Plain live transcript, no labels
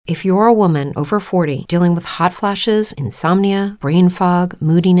If you're a woman over 40 dealing with hot flashes, insomnia, brain fog,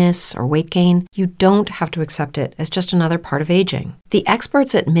 moodiness, or weight gain, you don't have to accept it as just another part of aging. The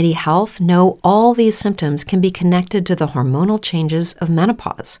experts at MIDI Health know all these symptoms can be connected to the hormonal changes of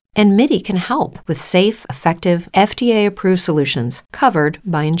menopause. And MIDI can help with safe, effective, FDA-approved solutions covered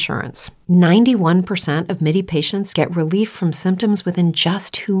by insurance. 91% of MIDI patients get relief from symptoms within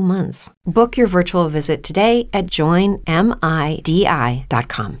just 2 months. Book your virtual visit today at joinmidi.com.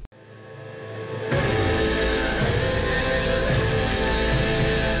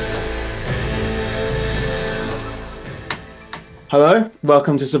 Hello,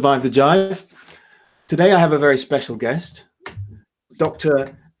 welcome to Survive the Jive. Today I have a very special guest,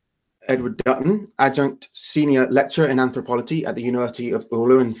 Dr. Edward Dutton, Adjunct Senior Lecturer in Anthropology at the University of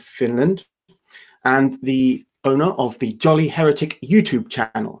Oulu in Finland, and the owner of the Jolly Heretic YouTube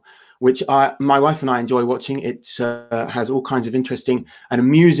channel, which my wife and I enjoy watching. It has all kinds of interesting and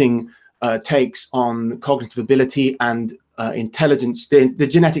amusing takes on cognitive ability and intelligence, the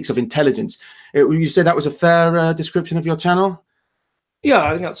genetics of intelligence. You said that was a fair description of your channel? Yeah,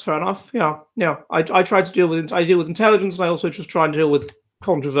 I think that's fair enough. Yeah. I try to deal with intelligence, and I also just try and deal with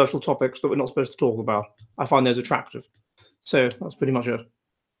controversial topics that we're not supposed to talk about. I find those attractive. So that's pretty much it.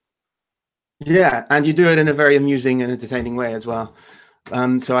 Yeah, and you do it in a very amusing and entertaining way as well.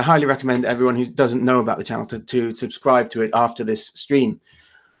 So I highly recommend everyone who doesn't know about the channel to subscribe to it after this stream.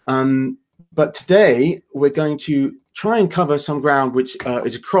 But today we're going to try and cover some ground which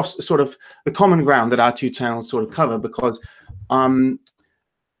is across sort of the common ground that our two channels sort of cover, because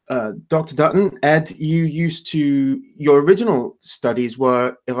Dr. Dutton, Ed, your original studies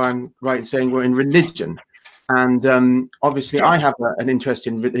were, if I'm right in saying, were in religion. And obviously I have an interest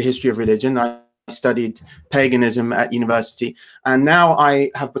in the history of religion. I studied paganism at university, and now I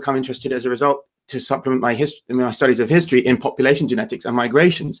have become interested as a result to supplement my studies of history in population genetics and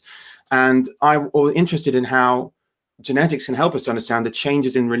migrations. And I'm interested in how genetics can help us to understand the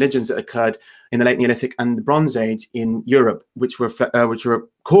changes in religions that occurred in the late Neolithic and the Bronze Age in Europe, which were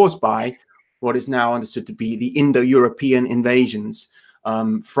caused by what is now understood to be the Indo-European invasions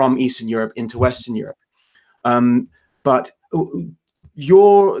from Eastern Europe into Western Europe. But can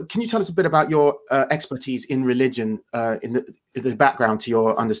you tell us a bit about your expertise in religion, in the background to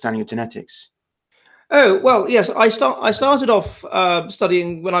your understanding of genetics? Oh, well, yes. I started off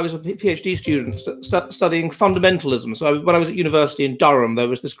studying when I was a PhD student, studying fundamentalism. So when I was at university in Durham, there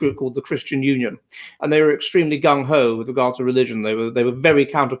was this group called the Christian Union, and they were extremely gung-ho with regard to religion. They were very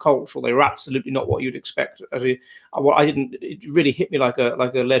countercultural. They were absolutely not what you'd expect. It really hit me like a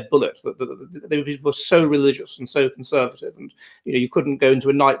lead bullet. They were so religious and so conservative, and you couldn't go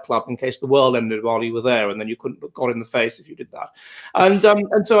into a nightclub in case the world ended while you were there, and then you couldn't look God in the face if you did that. And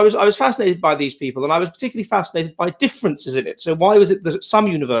so I was fascinated by these people, and I was particularly fascinated by differences in it. So why was it that at some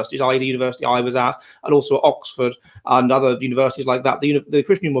universities, i.e. the university I was at, and also at Oxford and other universities like that, the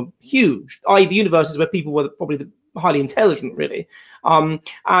Christian Union were huge, i.e. the universities where people were probably highly intelligent, really. And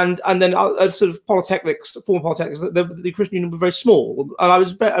then sort of polytechnics, former polytechnics, the Christian Union were very small, and I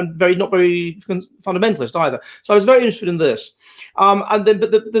was not very fundamentalist either. So I was very interested in this. But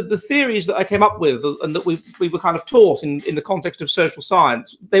the theories that I came up with and that we were kind of taught in the context of social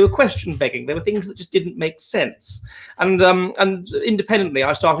science, they were question begging. They were things that just didn't make sense. And independently,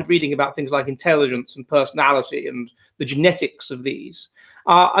 I started reading about things like intelligence and personality and the genetics of these.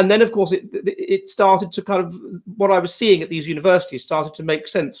 And then, of course, it started to kind of, what I was seeing at these universities started to make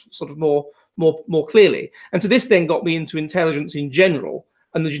sense sort of more clearly. And so this then got me into intelligence in general,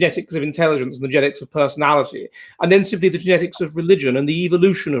 and the genetics of intelligence and the genetics of personality, and then simply the genetics of religion and the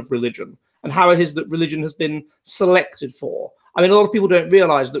evolution of religion, and how it is that religion has been selected for. I mean, a lot of people don't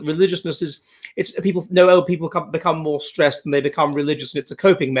realize that religiousness people become more stressed and they become religious, and it's a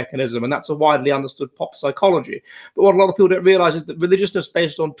coping mechanism, and that's a widely understood pop psychology. But what a lot of people don't realize is that religiousness,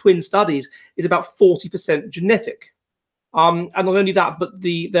 based on twin studies, is about 40% genetic. And not only that, but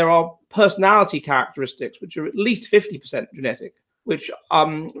there are personality characteristics which are at least 50% genetic, which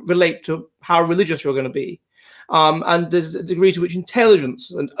relate to how religious you're going to be. And there's a degree to which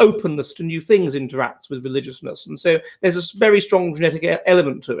intelligence and openness to new things interacts with religiousness. And so there's a very strong genetic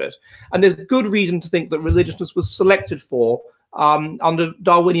element to it. And there's good reason to think that religiousness was selected for under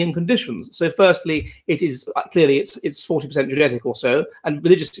Darwinian conditions. So firstly, it is clearly it's 40% genetic or so, and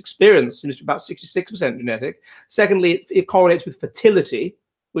religious experience is about 66% genetic. Secondly, it correlates with fertility,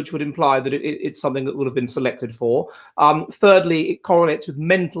 which would imply that it's something that would have been selected for. Thirdly, it correlates with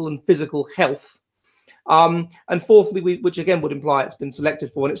mental and physical health. And fourthly, which again would imply it's been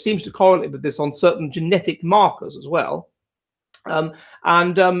selected for, and it seems to correlate with this on certain genetic markers as well. And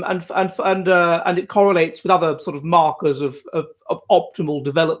it correlates with other sort of markers of optimal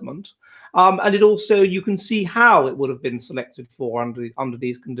development. And it also, you can see how it would have been selected for under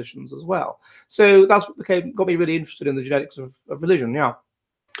these conditions as well. So that's what got me really interested in the genetics of religion. Yeah.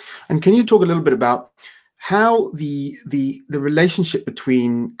 And can you talk a little bit about how the relationship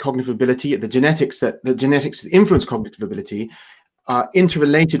between cognitive ability and the genetics that influence cognitive ability are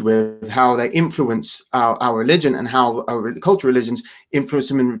interrelated with how they influence our religion, and how our cultural religions influence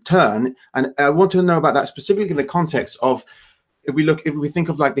them in return? And I want to know about that specifically in the context of, if we think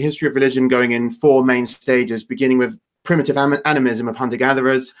of like the history of religion going in 4 main stages, beginning with primitive animism of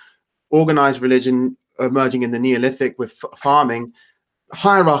hunter-gatherers, organized religion emerging in the Neolithic with farming,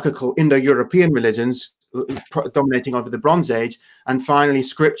 hierarchical Indo-European religions dominating over the Bronze Age, and finally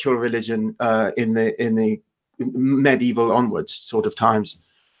scriptural religion in the medieval onwards sort of times.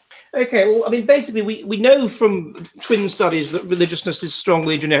 Okay, well, I mean, basically, we know from twin studies that religiousness is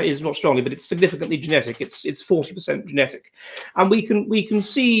strongly genetic. Is not strongly, but it's significantly genetic. It's 40% genetic, and we can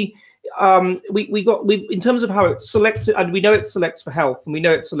see we in terms of how it's selected, and we know it selects for health, and we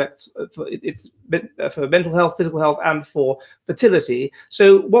know it selects for mental health, physical health, and for fertility.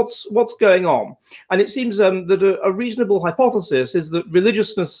 So what's going on? And it seems that a reasonable hypothesis is that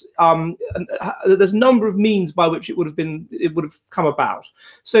religiousness, there's a number of means by which it would have come about.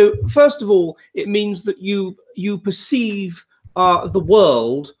 So first of all, it means that you perceive the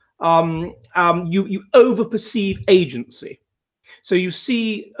world, you over-perceive agency. So you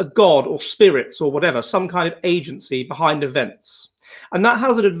see a god or spirits or whatever, some kind of agency behind events. And that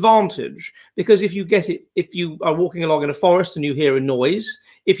has an advantage, because if you are walking along in a forest and you hear a noise,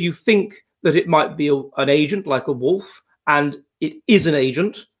 if you think that it might be an agent like a wolf, and it is an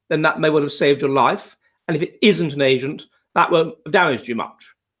agent, then that may well have saved your life. And if it isn't an agent, that won't have damaged you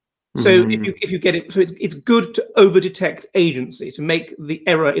much. So if you get it, so it's good to over detect agency, to make the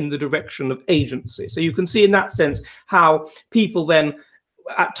error in the direction of agency. So you can see in that sense how people then,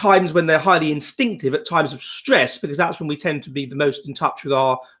 at times when they're highly instinctive, at times of stress, because that's when we tend to be the most in touch with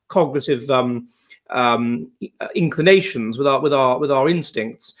our cognitive inclinations, with our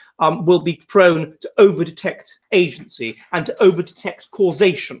instincts, will be prone to over detect agency and to over detect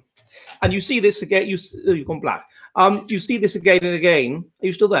causation. And you see this again. You've gone black. You see this again and again. Are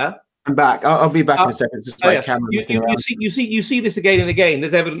you still there? I'm back. I'll be back in a second. Just like camera. You see this again and again.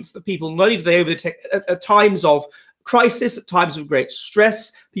 There's evidence that people, not only do they over detect at times of crisis, at times of great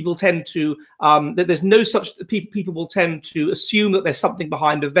stress, people tend to that there's no such people will tend to assume that there's something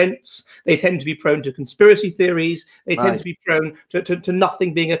behind events. They tend to be prone to conspiracy theories. They tend to be prone to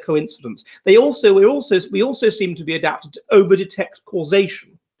nothing being a coincidence. We also seem to be adapted to over detect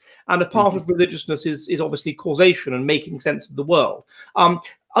causation. And a part of religiousness is obviously causation and making sense of the world.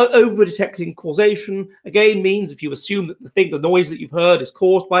 Over detecting causation again means, if you assume that the noise that you've heard is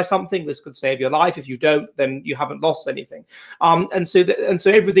caused by something, this could save your life. If you don't, then you haven't lost anything. And so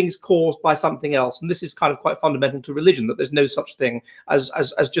everything is caused by something else. And this is kind of quite fundamental to religion, that there's no such thing as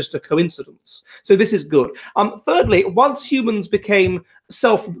just a coincidence. So this is good. Thirdly, once humans became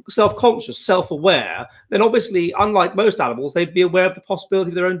self-conscious, self-aware, then obviously, unlike most animals, they'd be aware of the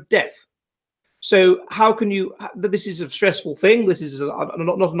possibility of their own death. So how can you, this is a stressful thing, this is not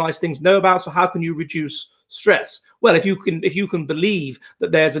a nice thing to know about, so how can you reduce stress? Well, if you can believe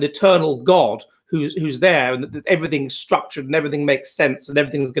that there's an eternal God who's there, and that everything's structured and everything makes sense and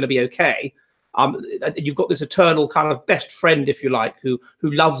everything's going to be okay, you've got this eternal kind of best friend, if you like, who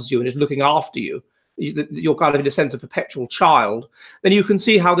loves you and is looking after you, you're kind of in a sense a perpetual child, then you can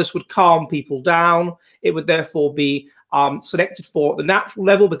see how this would calm people down. It would therefore be selected for at the natural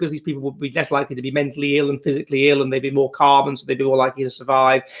level, because these people would be less likely to be mentally ill and physically ill, and they'd be more calm, and so they'd be more likely to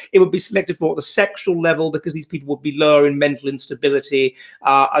survive. It would be selected for at the sexual level, because these people would be lower in mental instability,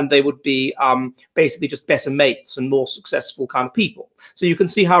 and they would be basically just better mates and more successful kind of people. So you can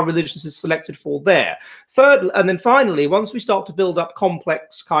see how religiousness is selected for there. Third, and then finally, once we start to build up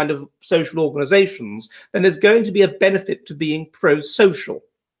complex kind of social organizations, then there's going to be a benefit to being pro-social.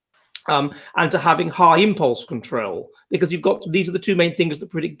 And to having high impulse control, because these are the two main things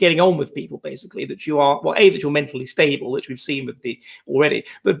that predict getting on with people, basically, that you are, well, A, that you're mentally stable, which we've seen with already,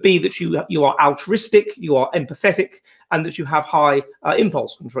 but B, that you are altruistic, you are empathetic, and that you have high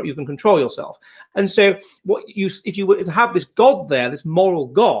impulse control. You can control yourself. And so if you were to have this God there, this moral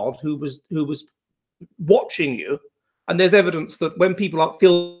God who was watching you, and there's evidence that when people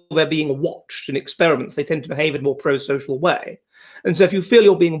feel they're being watched in experiments, they tend to behave in a more pro-social way. And so if you feel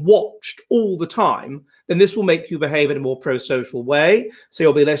you're being watched all the time, then this will make you behave in a more pro-social way. So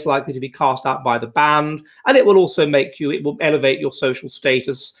you'll be less likely to be cast out by the band. And it will also it will elevate your social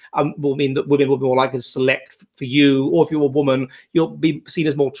status, will mean that women will be more likely to select for you. Or if you're a woman, you'll be seen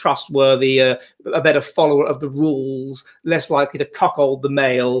as more trustworthy, a better follower of the rules, less likely to cuckold the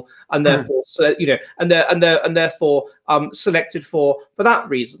male, and therefore, and therefore selected for that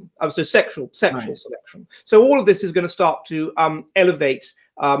reason. So sexual selection. So all of this is going to start to elevate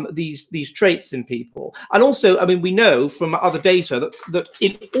these traits in people. And also, I mean, we know from other data that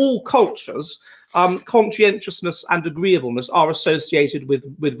in all cultures, conscientiousness and agreeableness are associated with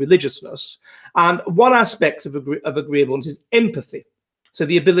religiousness. And one aspect of agreeableness is empathy. So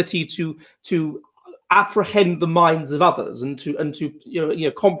the ability to apprehend the minds of others and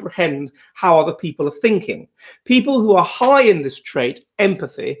to comprehend how other people are thinking. People who are high in this trait,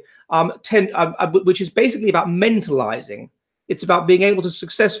 empathy, which is basically about mentalizing. It's about being able to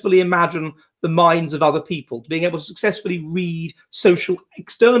successfully imagine the minds of other people, being able to successfully read social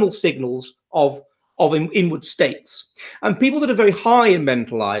external signals of inward states. And people that are very high in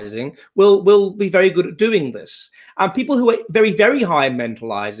mentalizing will be very good at doing this. And people who are very, very high in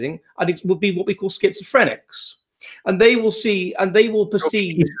mentalizing, I think, would be what we call schizophrenics. And they will perceive.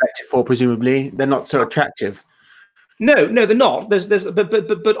 Selected for, presumably, they're not so attractive. No, they're not.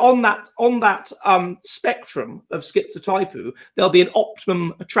 But on that spectrum of schizotypu, there'll be an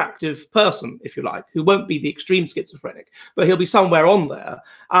optimum attractive person, if you like, who won't be the extreme schizophrenic, but he'll be somewhere on there,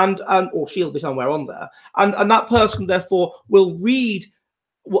 or she'll be somewhere on there, and that person therefore will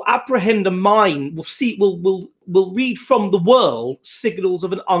apprehend a mind, will read from the world signals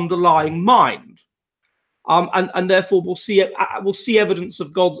of an underlying mind. And therefore we'll see evidence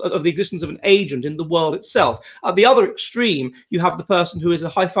of the existence of an agent in the world itself. At the other extreme, you have the person who is a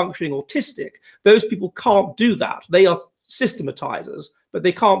high-functioning autistic. Those people can't do that. They are systematizers, but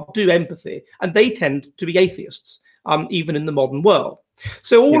they can't do empathy, and they tend to be atheists, even in the modern world.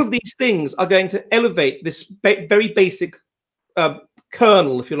 So all of these things are going to elevate this very basic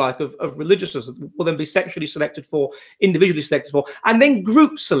kernel, if you like, of religiousness that will then be sexually selected for, individually selected for, and then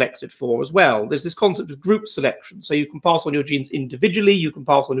group selected for as well. There's this concept of group selection. So you can pass on your genes individually, you can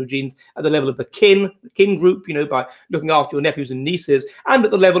pass on your genes at the level of the kin group, by looking after your nephews and nieces, and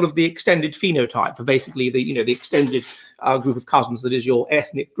at the level of the extended phenotype, basically the extended group of cousins that is your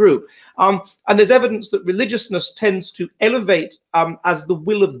ethnic group. And there's evidence that religiousness tends to elevate as the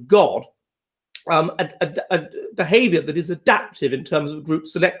will of God, a behavior that is adaptive in terms of group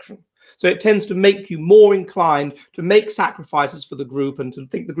selection. So it tends to make you more inclined to make sacrifices for the group, and to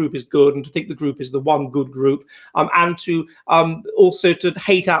think the group is good, and to think the group is the one good group, and to also to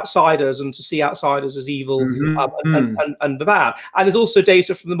hate outsiders and to see outsiders as evil and bad. And there's also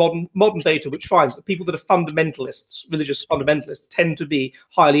data from the modern data which finds that people that are fundamentalists, religious fundamentalists, tend to be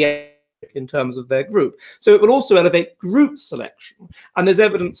highly in terms of their group. So it will also elevate group selection. And there's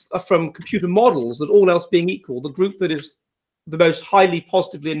evidence from computer models that, all else being equal, the group that is the most highly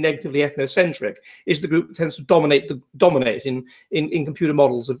positively and negatively ethnocentric is the group that tends to dominate in computer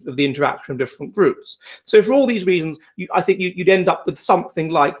models of the interaction of different groups. So for all these reasons, I think you'd end up with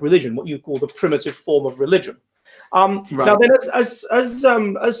something like religion, what you call the primitive form of religion. Right. Now then,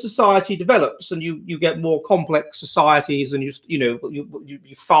 as society develops and you get more complex societies, and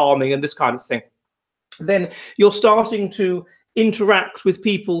you farming and this kind of thing, then you're starting to interact with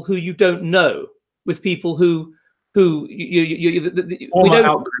people who you don't know, with people who we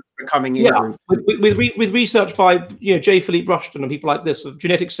don't coming in. With research by J. Philippe Rushton and people like this of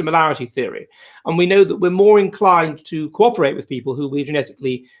genetic similarity theory, and we know that we're more inclined to cooperate with people who we're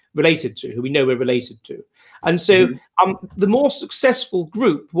genetically related to, who we know we're related to. And so the more successful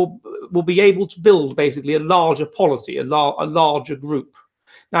group will be able to build basically a larger polity, a larger group.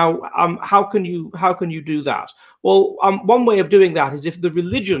 Now, how can you do that? Well, one way of doing that is if the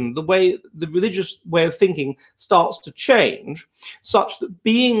religious way of thinking starts to change, such that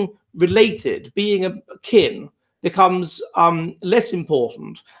being related, being a kin, becomes less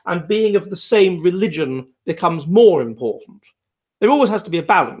important, and being of the same religion becomes more important. There always has to be a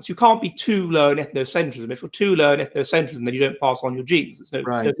balance. You can't be too low in ethnocentrism. If you're too low in ethnocentrism, then you don't pass on your genes. It's no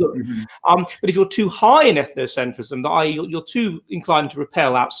good. But if you're too high in ethnocentrism, i.e. you're too inclined to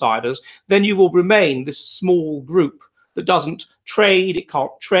repel outsiders, then you will remain this small group that doesn't trade, it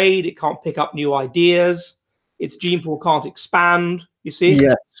can't pick up new ideas, its gene pool can't expand, you see?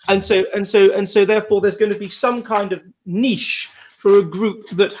 Yes. And so therefore there's going to be some kind of niche for a group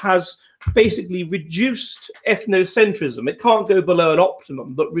that has basically reduced ethnocentrism. It can't go below an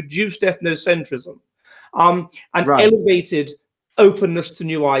optimum, but reduced ethnocentrism, and elevated openness to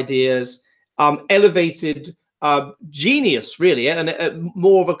new ideas, elevated genius, really, and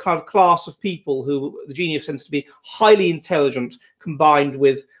more of a kind of class of people who the genius tends to be highly intelligent combined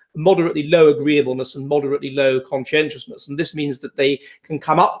with moderately low agreeableness and moderately low conscientiousness. And this means that they can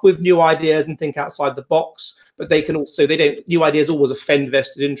come up with new ideas and think outside the box, but they can also, new ideas always offend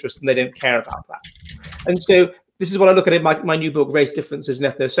vested interests and they don't care about that. And so this is what I look at in my new book, Race Differences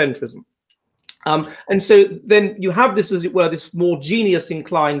and Ethnocentrism. And so then you have this, as it were, this more genius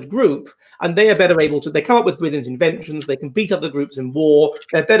inclined group, and they are better able to, they come up with brilliant inventions, they can beat other groups in war,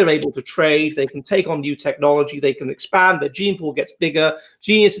 they're better able to trade, they can take on new technology, they can expand, their gene pool gets bigger,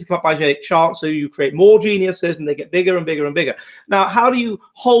 geniuses come up by genetic chance, so you create more geniuses and they get bigger and bigger and bigger. Now, how do you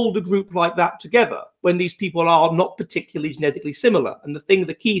hold a group like that together when these people are not particularly genetically similar? And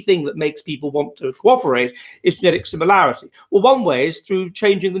the key thing that makes people want to cooperate is genetic similarity. Well, one way is through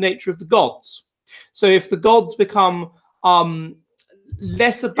changing the nature of the gods. So if the gods become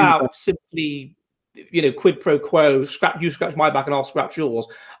less about simply, quid pro quo, you scratch my back and I'll scratch yours,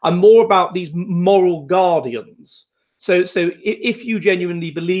 and more about these moral guardians. So if you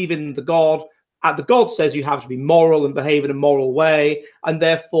genuinely believe in the god, the god says you have to be moral and behave in a moral way, and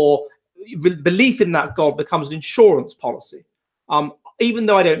therefore belief in that god becomes an insurance policy. Even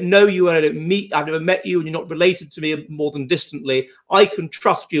though I don't know you and I've never met you and you're not related to me more than distantly, I can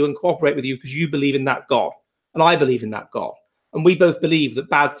trust you and cooperate with you because you believe in that God and I believe in that God. And we both believe that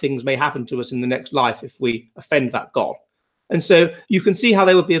bad things may happen to us in the next life if we offend that God. And so you can see how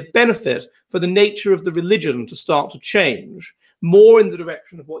there would be a benefit for the nature of the religion to start to change more in the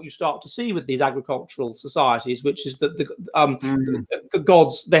direction of what you start to see with these agricultural societies, which is that the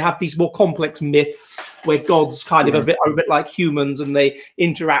gods, they have these more complex myths where gods kind of are a bit like humans and they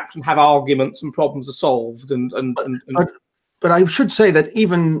interact and have arguments and problems are solved. But I should say that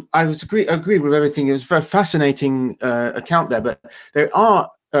even I agree with everything. It was a very fascinating account there, but there are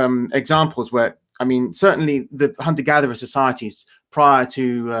examples where, I mean, certainly the hunter-gatherer societies prior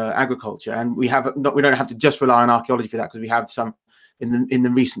to agriculture, and we don't have to just rely on archaeology for that, because we have some in the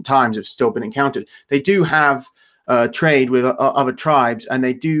recent times have still been encountered. They do have trade with other tribes, and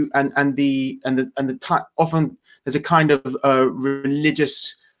they do, often there's a kind of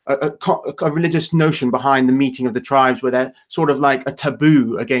religious religious notion behind the meeting of the tribes, where they're sort of like a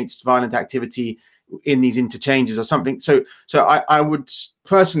taboo against violent activity in these interchanges or something. So I would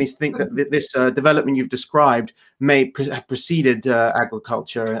personally think that this development you've described may have preceded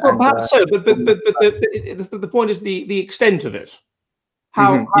agriculture. Well, perhaps so, but the point is the extent of it,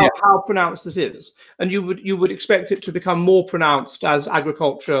 how pronounced it is, and you would expect it to become more pronounced as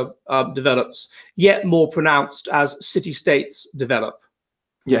agriculture develops, yet more pronounced as city-states develop.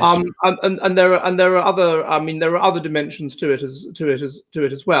 Yes. And there are other dimensions to it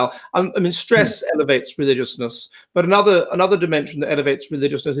as well. I mean, stress elevates religiousness, but another dimension that elevates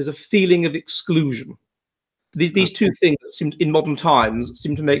religiousness is a feeling of exclusion. These two things in modern times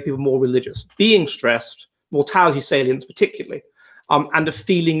seem to make people more religious: being stressed, mortality salience particularly, and a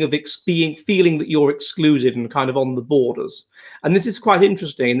feeling of feeling that you're excluded and kind of on the borders. And this is quite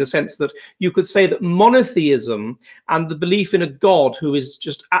interesting in the sense that you could say that monotheism and the belief in a God who is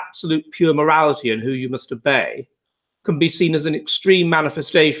just absolute pure morality and who you must obey can be seen as an extreme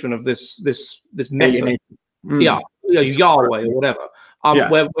manifestation of this method. Yahweh or whatever.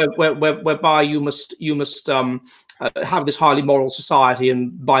 Whereby you must have this highly moral society,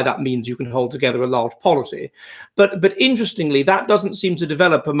 and by that means you can hold together a large polity. But interestingly, that doesn't seem to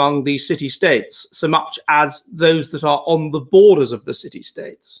develop among the city-states so much as those that are on the borders of the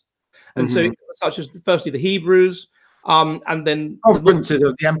city-states. And so, such as firstly the Hebrews, and then the princes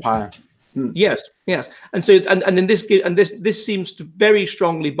of the empire. Yes. And so and then this seems to very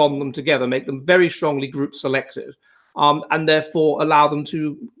strongly bond them together, make them very strongly group selected. And therefore allow them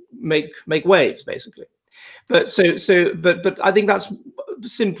to make waves, basically. But I think that's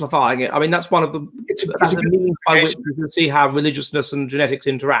simplifying it. I mean, that's one of the means by which you can see how religiousness and genetics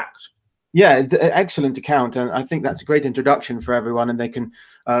interact. Yeah, excellent account, and I think that's a great introduction for everyone, and they can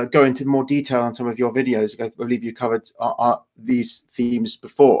go into more detail on some of your videos. I believe you covered these themes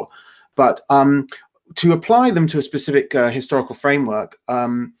before, but to apply them to a specific historical framework,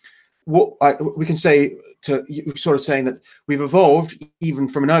 what we can say to you, sort of saying that we've evolved even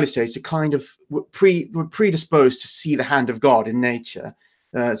from an early stage to kind of we're predisposed to see the hand of God in nature,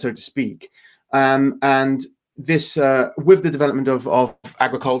 so to speak, and this with the development of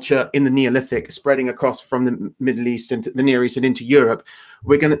agriculture in the Neolithic spreading across from the Middle East into the Near East and into Europe,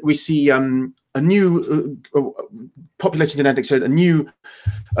 we see a new population genetics showed a new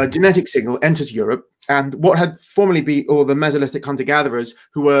genetic signal enters Europe, and what had formerly been all the Mesolithic hunter-gatherers,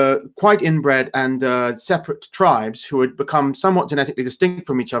 who were quite inbred and separate tribes, who had become somewhat genetically distinct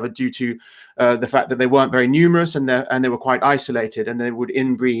from each other due to the fact that they weren't very numerous and they were quite isolated, and they would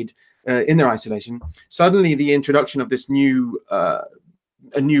inbreed in their isolation. Suddenly, the introduction of this new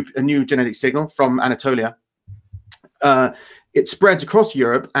a new genetic signal from Anatolia, it spreads across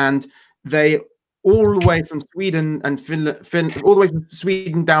Europe, and they all the way from Sweden and Finland, all the way from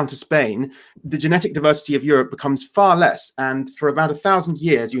Sweden down to Spain, the genetic diversity of Europe becomes far less. And for about 1,000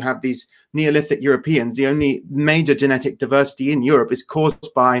 years, you have these Neolithic Europeans. The only major genetic diversity in Europe is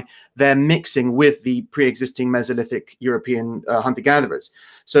caused by their mixing with the pre-existing Mesolithic European hunter-gatherers.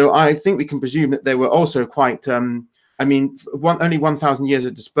 So I think we can presume that they were also quite, I mean, only 1,000 years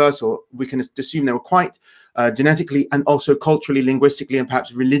of dispersal, we can assume they were quite genetically and also culturally, linguistically, and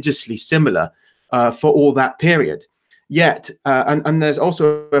perhaps religiously similar for all that period. Yet, and there's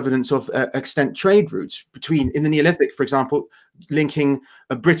also evidence of extant trade routes between, in the Neolithic, for example, linking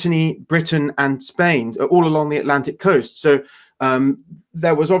Britain and Spain all along the Atlantic coast. So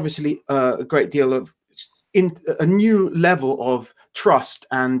there was obviously a great deal of a new level of trust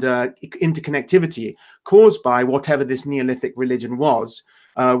and interconnectivity caused by whatever this Neolithic religion was,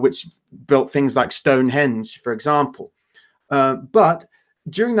 which built things like Stonehenge, for example. But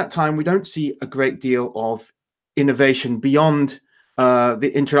during that time, we don't see a great deal of innovation beyond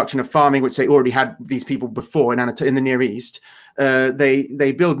the introduction of farming, which they already had these people before in the Near East.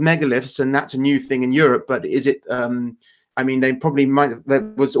 They build megaliths, and that's a new thing in Europe. But is it? I mean, they probably might have.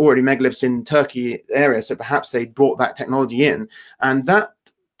 There was already megaliths in Turkey area, so perhaps they brought that technology in. And that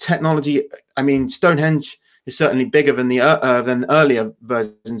technology, I mean, Stonehenge is certainly bigger than than earlier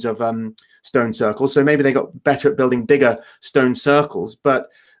versions of stone circles. So maybe they got better at building bigger stone circles, but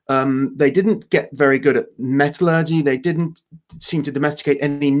they didn't get very good at metallurgy. They didn't seem to domesticate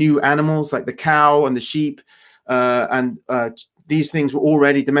any new animals like the cow and the sheep. These things were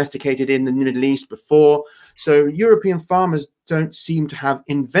already domesticated in the Middle East before. So European farmers don't seem to have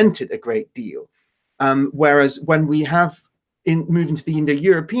invented a great deal. Whereas when we move into the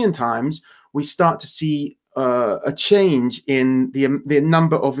Indo-European times, we start to see a change in the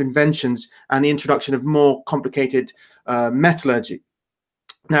number of inventions and the introduction of more complicated metallurgy.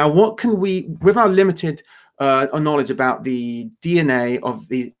 Now, what can we, with our limited knowledge about the DNA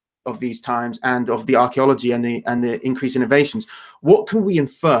of these times and of the archaeology and the increased innovations, what can we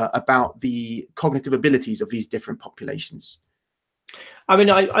infer about the cognitive abilities of these different populations? I mean,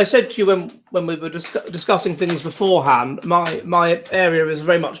 I said to you when we were discussing things beforehand, my area is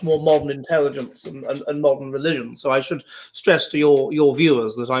very much more modern intelligence and modern religion. So I should stress to your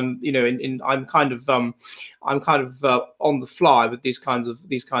viewers that I'm I'm kind of on the fly with these kinds of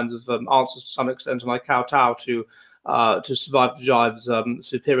answers to some extent, and I kowtow to Survive the Jive's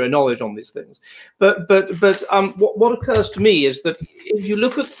superior knowledge on these things. But what occurs to me is that if you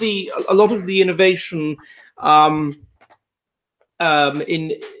look at a lot of the innovation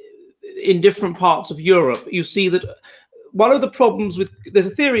in different parts of Europe, you see that one of the problems there's a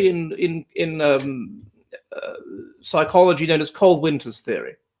theory in psychology known as cold winters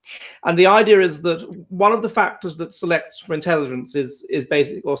theory, and the idea is that one of the factors that selects for intelligence is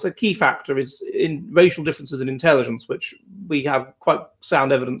basically, also a key factor is in racial differences in intelligence, which we have quite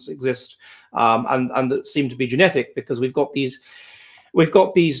sound evidence exist, and that seem to be genetic, because we've got these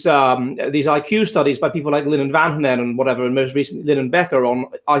IQ studies by people like Lynn and Van Henen and whatever, and most recently Lynn and Becker on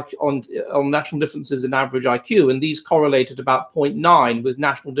national differences in average IQ, and these correlated about 0.9 with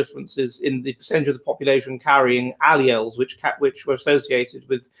national differences in the percentage of the population carrying alleles which were associated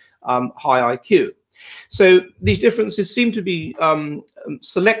with high IQ. So these differences seem to be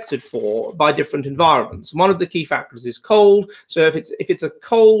selected for by different environments. One of the key factors is cold. So if it's a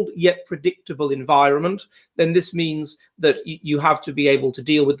cold yet predictable environment, then this means that you have to be able to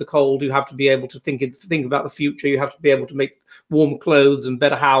deal with the cold. You have to be able to think about the future. You have to be able to make warm clothes and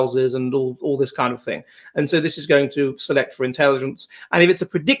better houses and all this kind of thing. And so this is going to select for intelligence. And if it's a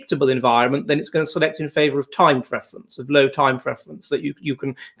predictable environment, then it's going to select in favor of time preference, of low time preference, that you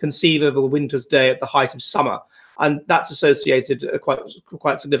can conceive of a winter's day at the height of summer. And that's associated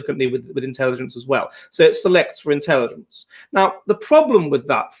quite significantly with intelligence as well. So it selects for intelligence. Now, the problem with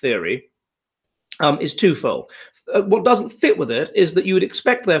that theory is twofold. What doesn't fit with it is that you would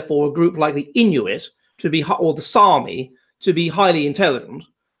expect, therefore, a group like the Inuit to be, or the Sami, to be highly intelligent.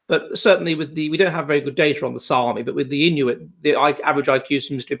 But certainly we don't have very good data on the Sami, but with the Inuit, the average IQ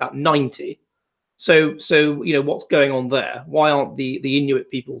seems to be about 90. So what's going on there? Why aren't the Inuit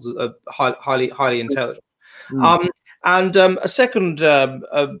peoples highly intelligent? And a second,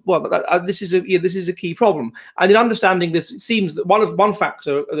 this is a key problem. And in understanding this, it seems that one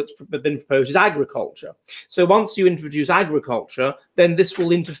factor that's been proposed is agriculture. So once you introduce agriculture, then this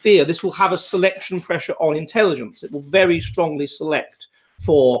will interfere. This will have a selection pressure on intelligence. It will very strongly select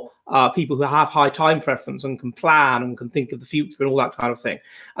for people who have high time preference and can plan and can think of the future and all that kind of thing.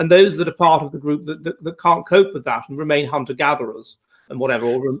 And those that are part of the group that can't cope with that and remain hunter-gatherers and whatever.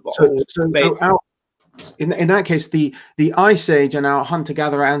 In that case, the Ice Age and our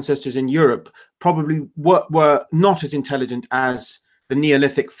hunter-gatherer ancestors in Europe probably were not as intelligent as the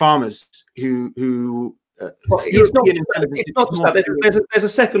Neolithic farmers who it's not just that. There's a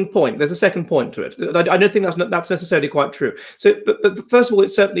second point. There's a second point to it. I don't think that's necessarily quite true. So, but first of all,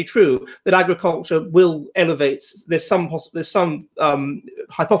 it's certainly true that agriculture will elevate. There's some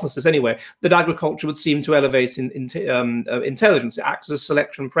hypothesis anyway that agriculture would seem to elevate intelligence. It acts as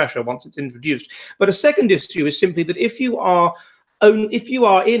selection pressure once it's introduced. But a second issue is simply that if you are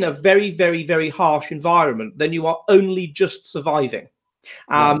in a very, very, very harsh environment, then you are only just surviving.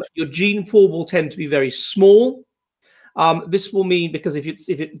 Your gene pool will tend to be very small. This will mean, because if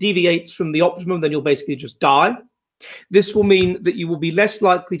it deviates from the optimum, then you'll basically just die. This will mean that you will be less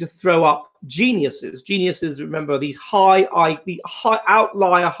likely to throw up geniuses. Geniuses, remember, these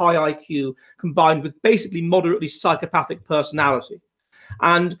outlier high IQ combined with basically moderately psychopathic personality.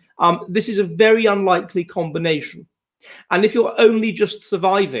 And this is a very unlikely combination. And if you're only just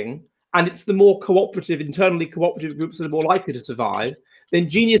surviving, and it's the more internally cooperative groups that are more likely to survive, then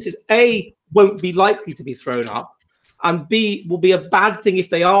geniuses, A, won't be likely to be thrown up, and B, will be a bad thing if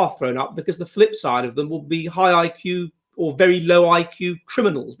they are thrown up, because the flip side of them will be high IQ or very low IQ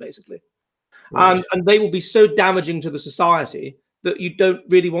criminals, basically. Right. And they will be so damaging to the society that you don't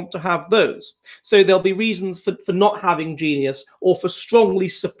really want to have those. So there'll be reasons for not having genius, or for strongly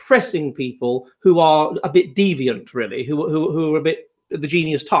suppressing people who are a bit deviant, really, who are a bit the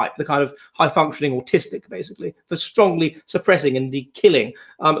genius type, the kind of high-functioning autistic, basically, for strongly suppressing and killing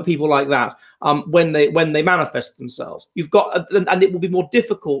people like that when they manifest themselves. You've got, and it will be more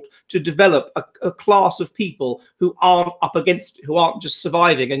difficult to develop a class of people who aren't just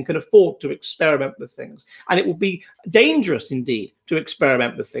surviving and can afford to experiment with things. And it will be dangerous indeed to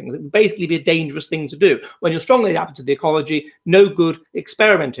experiment with things. It would basically be a dangerous thing to do. When you're strongly adapted to the ecology, no good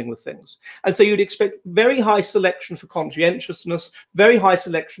experimenting with things. And so you'd expect very high selection for conscientiousness, very high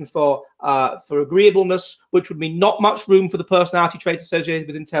selection for agreeableness, which would mean not much room for the personality traits associated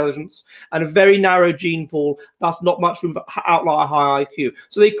with intelligence, and a very narrow gene pool, thus not much room for outlier high IQ.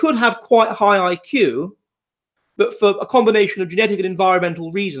 So they could have quite high IQ, but for a combination of genetic and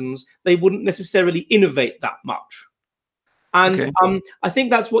environmental reasons, they wouldn't necessarily innovate that much. And okay. I think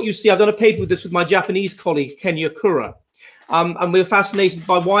that's what you see. I've done a paper with this with my Japanese colleague, Kenya Kura. And we're fascinated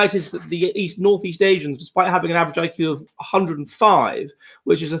by why it is that the Northeast Asians, despite having an average IQ of 105,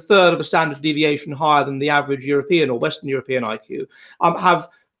 which is a third of a standard deviation higher than the average European or Western European IQ, have,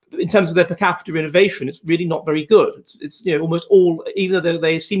 in terms of their per capita innovation, it's really not very good. It's almost all, even though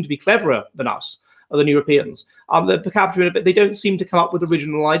they seem to be cleverer than us, than Europeans, the per capita, they don't seem to come up with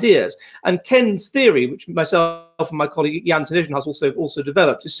original ideas. And Ken's theory, which myself and my colleague Jan Tenisian has also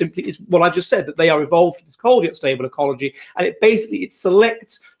developed, is what I just said, that they are evolved for this cold yet stable ecology, and it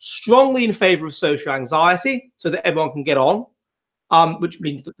selects strongly in favor of social anxiety, so that everyone can get on, which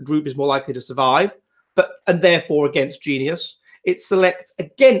means that the group is more likely to survive, and therefore against genius. It selects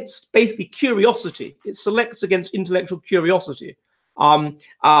against basically curiosity. It selects against intellectual curiosity. And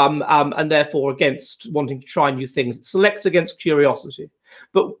therefore against wanting to try new things. It selects against curiosity.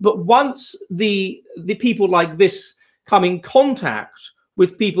 But once the people like this come in contact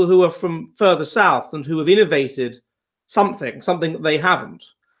with people who are from further south and who have innovated something that they haven't,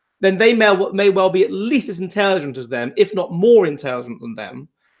 then they may well be at least as intelligent as them, if not more intelligent than them,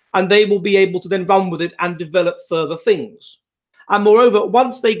 and they will be able to then run with it and develop further things. And moreover,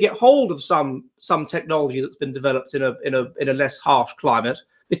 once they get hold of some technology that's been developed in a less harsh climate,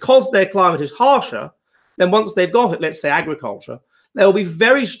 because their climate is harsher, then once they've got it, let's say agriculture, there will be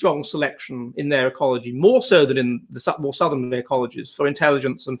very strong selection in their ecology, more so than in the more southern ecologies, for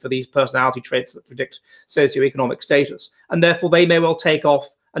intelligence and for these personality traits that predict socioeconomic status. And therefore, they may well take off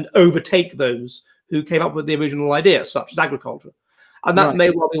and overtake those who came up with the original idea, such as agriculture. And that may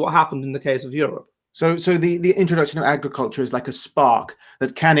well be what happened in the case of Europe. So the introduction of agriculture is like a spark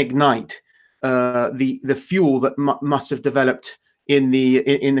that can ignite the fuel that must have developed in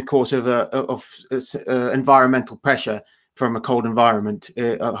the course of environmental pressure from a cold environment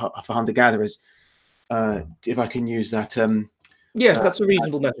for hunter-gatherers. If I can use that. Yes, that's a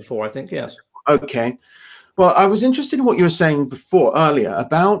reasonable metaphor, I think. Yes. Okay. Well, I was interested in what you were saying earlier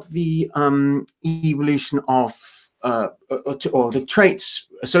about the evolution of or the traits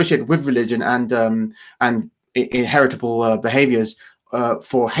associated with religion and inheritable behaviors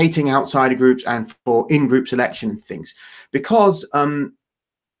for hating outsider groups and for in-group selection and things, because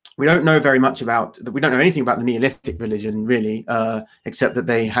we don't know very much about, we don't know anything about the Neolithic religion really, except that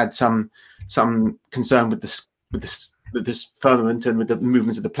they had some concern with this firmament and with the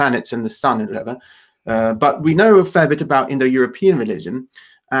movement of the planets and the sun and whatever. But we know a fair bit about Indo-European religion,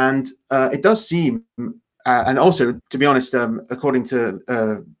 and it does seem, and also, to be honest, according to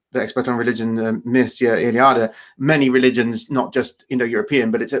the expert on religion, Mircea Eliade, many religions, not just Indo-European,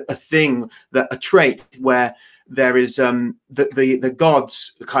 but it's a thing, that a trait where there is the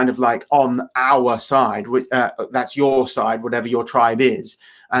gods kind of like on our side, that's your side, whatever your tribe is,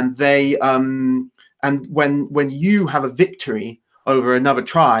 and they and when you have a victory over another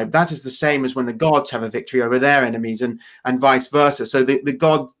tribe, that is the same as when the gods have a victory over their enemies, and vice versa. So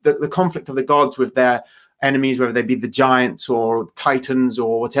the conflict of the gods with their enemies, whether they be the giants or titans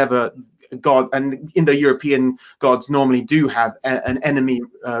or whatever god, and Indo-European gods normally do have an enemy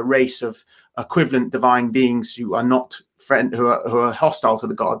race of equivalent divine beings who are not who are hostile to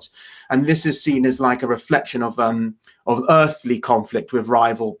the gods, and this is seen as like a reflection of earthly conflict with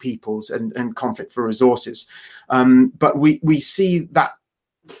rival peoples and conflict for resources. But we see that,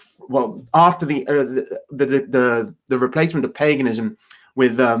 well, after the replacement of paganism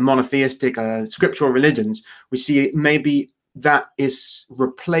with monotheistic scriptural religions, we see maybe that is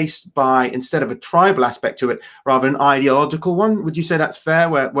replaced by, instead of a tribal aspect to it, rather an ideological one. Would you say that's fair?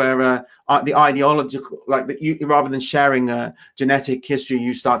 Where the ideological, like that, you, rather than sharing a genetic history,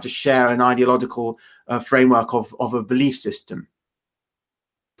 you start to share an ideological framework of a belief system.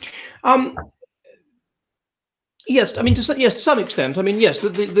 Yes, I mean, to some extent. I mean, yes,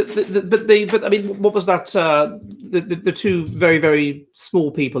 but I mean, what was that? The two very, very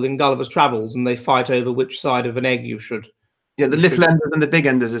small people in Gulliver's Travels, and they fight over which side of an egg you should. Yeah, the Little Enders and the Big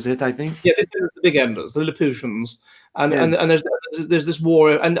Enders, is it? I think. Yeah, the Big Enders, the Lilliputians, and there's this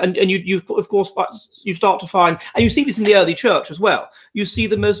war, and you of course you start to find, and you see this in the early church as well. You see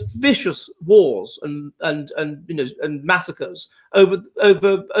the most vicious wars and massacres over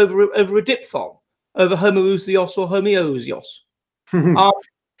a diphthong, over homoousios or homoousios.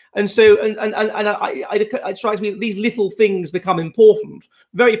 And so, it strikes me that these little things become important,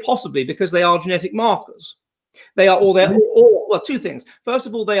 very possibly because they are genetic markers. They are, well, two things. First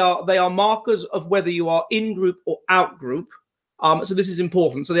of all, they are markers of whether you are in group or out group. So this is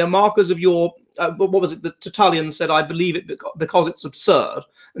important. So they are markers of your, what was it? The Tertullian said, "I believe it because it's absurd."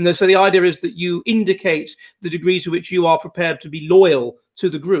 And so the idea is that you indicate the degree to which you are prepared to be loyal to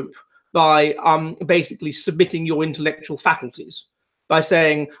the group by basically submitting your intellectual faculties, by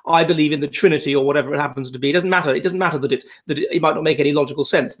saying, "I believe in the Trinity," or whatever it happens to be. It doesn't matter. It doesn't matter that it might not make any logical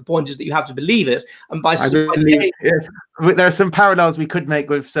sense. The point is that you have to believe it. And by there are some parallels we could make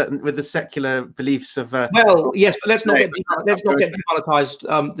with the secular beliefs of. Well, yes, but let's not get demonetized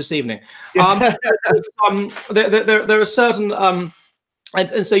this evening. There are certain.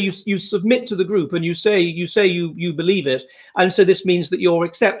 And so you submit to the group, and you say you believe it, and so this means that you're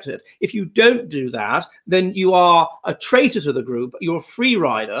accepted. If you don't do that, then you are a traitor to the group. You're a free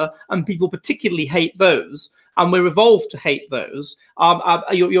rider, and people particularly hate those. And we're evolved to hate those.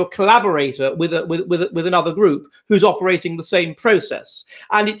 You're a collaborator with another group who's operating the same process.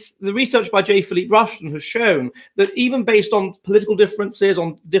 And it's the research by J. Philippe Rushton has shown that even based on political differences,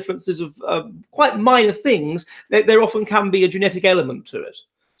 on differences of quite minor things, there often can be a genetic element to it.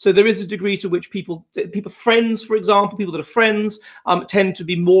 So there is a degree to which people, friends, for example, people that are friends, tend to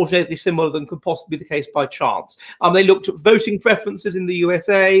be more genetically similar than could possibly be the case by chance. They looked at voting preferences in the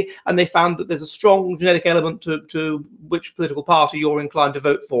USA, and they found that there's a strong genetic element to which political party you're inclined to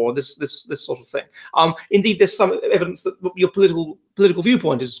vote for. This sort of thing. Indeed, there's some evidence that your political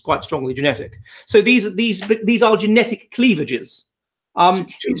viewpoint is quite strongly genetic. So these are genetic cleavages.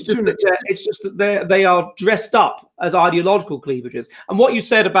 It's just that they are dressed up as ideological cleavages. And what you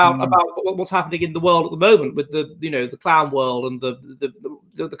said about what's happening in the world at the moment with the clown world and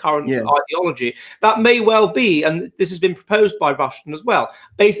the current ideology, that may well be, and this has been proposed by Rushton as well,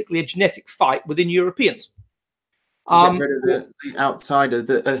 basically a genetic fight within Europeans. To get rid of the outsider,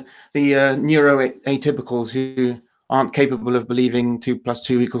 the neuroatypicals who aren't capable of believing 2 +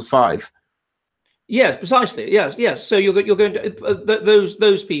 2 = 5. Yes, precisely. Yes. So you're going to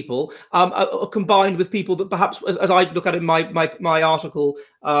those people are combined with people that perhaps, as I look at it in my article,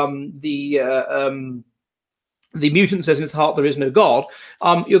 the mutant says in his heart there is no God.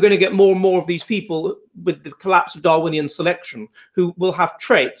 You're going to get more and more of these people with the collapse of Darwinian selection, who will have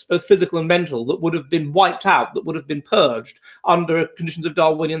traits, both physical and mental, that would have been wiped out, that would have been purged under conditions of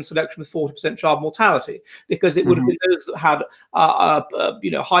Darwinian selection with 40% child mortality, because it would have been those that had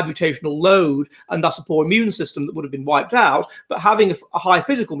high mutational load and thus a poor immune system that would have been wiped out. But having a high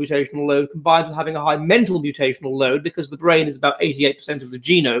physical mutational load combined with having a high mental mutational load, because the brain is about 88% of the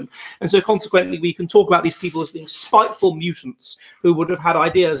genome, and so consequently we can talk about these people as being spiteful mutants who would have had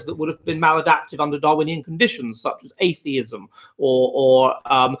ideas that would have been maladaptive under Darwinian conditions, such as atheism or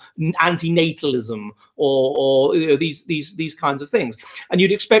antinatalism or these kinds of things. And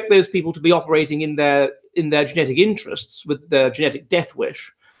you'd expect those people to be operating in their genetic interests with their genetic death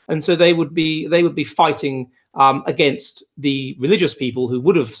wish, and so they would be fighting against the religious people who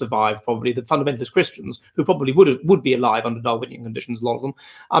would have survived, probably the fundamentalist Christians who probably would be alive under Darwinian conditions, a lot of them,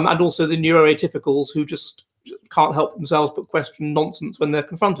 and also the neuroatypicals who just can't help themselves but question nonsense when they're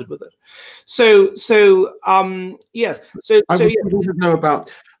confronted with it. Yes. I would know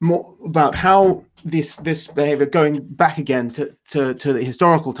more about how this behavior, going back again to the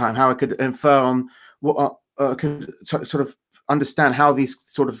historical time, how it could infer on what could sort of understand how these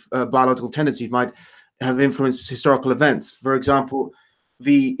sort of biological tendencies might have influenced historical events. For example,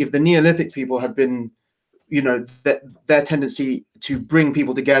 if the Neolithic people had been, their tendency to bring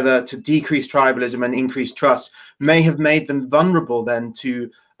people together, to decrease tribalism and increase trust, may have made them vulnerable then to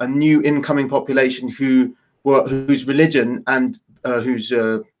a new incoming population whose religion and whose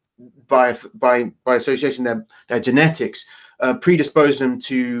by association their genetics predispose them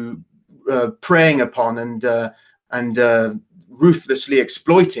to preying upon and ruthlessly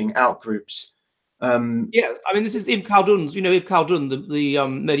exploiting outgroups. Yeah, I mean, this is Ibn Khaldun's. Ibn Khaldun, the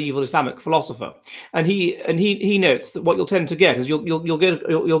medieval Islamic philosopher, and he notes that what you'll tend to get is you'll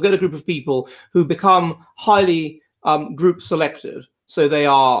get a group of people who become highly group selected. So they're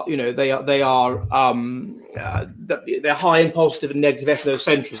high in positive and negative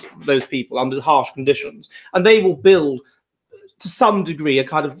ethnocentrism, those people under harsh conditions, and they will build to some degree a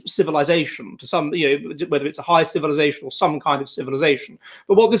kind of civilization, to some, whether it's a high civilization or some kind of civilization.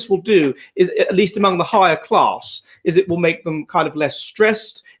 But what this will do is, at least among the higher class, is it will make them kind of less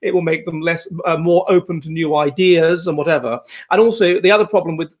stressed. It will make them more open to new ideas and whatever. And also the other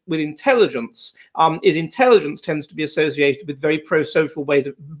problem with intelligence is intelligence tends to be associated with very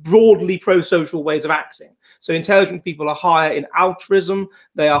broadly pro-social ways of acting. So intelligent people are higher in altruism.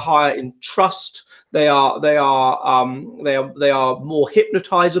 They are higher in trust. They are more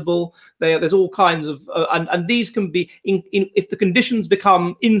hypnotizable. There's all kinds of and these can be if the conditions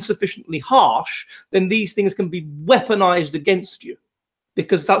become insufficiently harsh, then these things can be weaponized against you,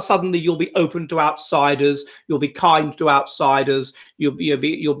 because suddenly you'll be open to outsiders, you'll be kind to outsiders, you'll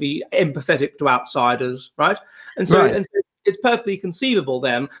be empathetic to outsiders, right? And so, right. And so it's perfectly conceivable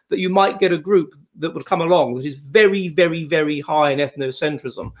then that you might get a group that would come along that is very, very, very high in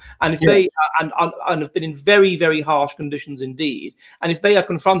ethnocentrism, and if they and have been in very, very harsh conditions indeed, and if they are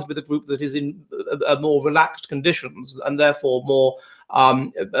confronted with a group that is in more relaxed conditions and therefore more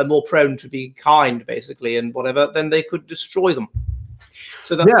prone to be kind, basically, and whatever, then they could destroy them.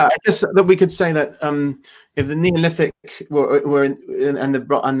 So I guess that we could say that if the Neolithic were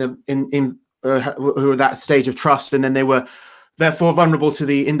who were that stage of trust, and then they were therefore vulnerable to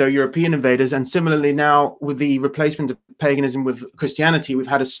the Indo-European invaders, and similarly now with the replacement of paganism with Christianity, we've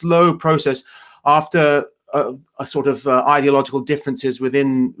had a slow process after a sort of ideological differences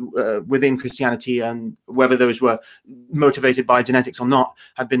within Christianity, and whether those were motivated by genetics or not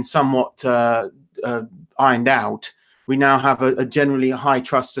have been somewhat ironed out. We now have a generally high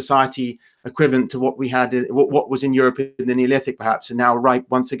trust society equivalent to what we had, what was in Europe in the Neolithic, perhaps, and now ripe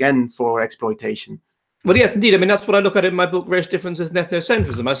once again for exploitation. Well, yes, indeed. I mean, that's what I look at in my book, Race Differences and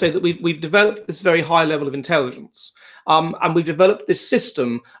Ethnocentrism. I say that we've developed this very high level of intelligence, and we've developed this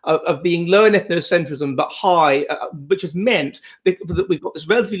system of being low in ethnocentrism but high, which has meant that we've got this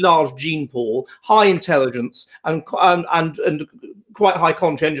relatively large gene pool, high intelligence, and quite high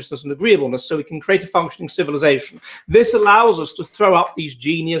conscientiousness and agreeableness, so we can create a functioning civilization. This allows us to throw up these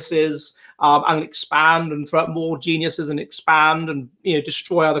geniuses and expand, and throw up more geniuses and expand, and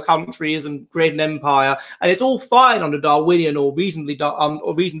destroy other countries and create an empire. And it's all fine under Darwinian or reasonably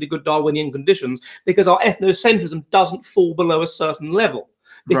good Darwinian conditions, because our ethnocentrism doesn't fall below a certain level,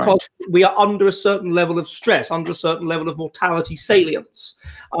 because we are under a certain level of stress, under a certain level of mortality salience.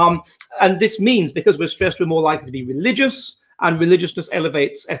 And this means, because we're stressed, we're more likely to be religious, and religiousness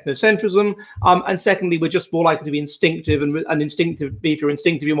elevates ethnocentrism. And secondly, we're just more likely to be instinctive, and instinctive. If you're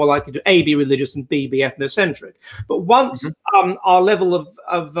instinctive, you're more likely to A, be religious, and B, be ethnocentric. But once our level of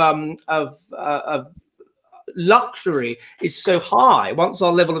luxury is so high, once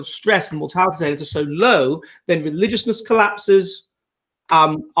our level of stress and mortality status are so low, then religiousness collapses,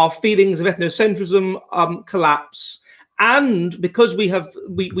 our feelings of ethnocentrism collapse. And because we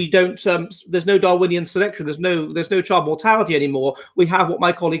don't, there's no Darwinian selection, there's no child mortality anymore. We have what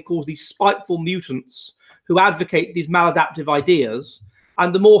my colleague calls these spiteful mutants who advocate these maladaptive ideas.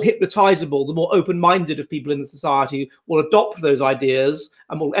 And the more hypnotizable, the more open-minded of people in the society will adopt those ideas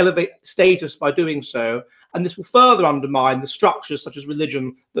and will elevate status by doing so. And this will further undermine the structures such as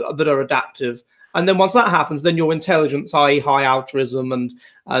religion that are adaptive. And then once that happens, then your intelligence, i.e. high altruism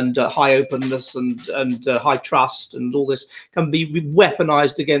and high openness and high trust and all this can be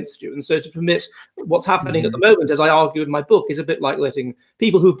weaponized against you. And so to permit what's happening at the moment, as I argue in my book, is a bit like letting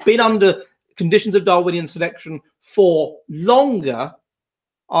people who've been under conditions of Darwinian selection for longer,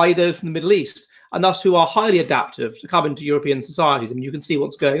 i.e. those from the Middle East, and thus who are highly adaptive to come into European societies. I mean, you can see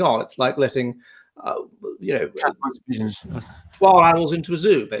what's going on. It's like letting wild animals into a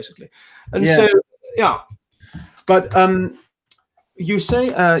zoo, basically. And so, yeah. But you say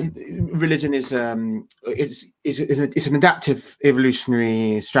religion is an adaptive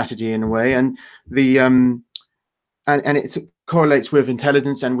evolutionary strategy in a way, and the and it correlates with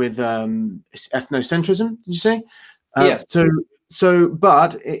intelligence and with ethnocentrism. Did you say? Yes.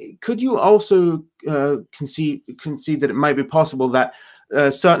 But could you also concede that it might be possible that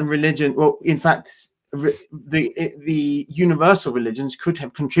certain religion, well, in fact, the universal religions could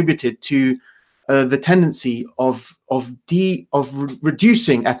have contributed to the tendency of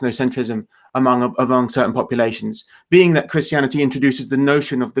reducing ethnocentrism among certain populations, being that Christianity introduces the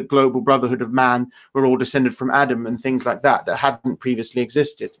notion of the global brotherhood of man, we're all descended from Adam, and things like that hadn't previously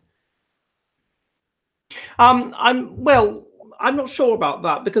existed? I'm not sure about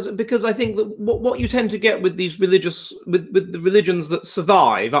that because I think that what you tend to get with these with the religions that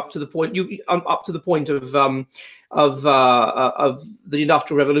survive up to the point of the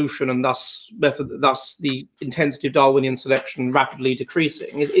Industrial Revolution, and thus the intensity of Darwinian selection rapidly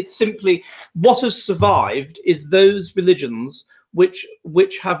decreasing, it's simply what has survived is those religions which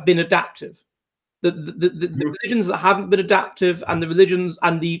have been adaptive. The religions that haven't been adaptive, and the religions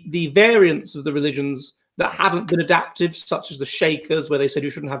and the variants of the religions that haven't been adaptive, such as the Shakers, where they said you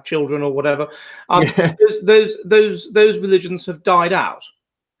shouldn't have children or whatever, those religions have died out.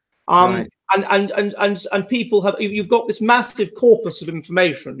 Right. And people have, you've got this massive corpus of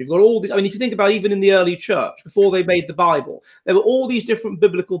information. You've got all these, I mean, if you think about even in the early church, before they made the Bible, there were all these different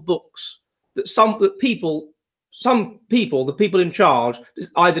biblical books that the people in charge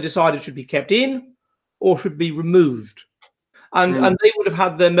either decided should be kept in or should be removed. And they would have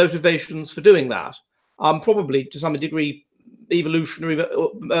had their motivations for doing that. Probably to some degree evolutionary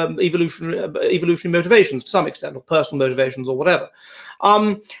motivations to some extent, or personal motivations or whatever.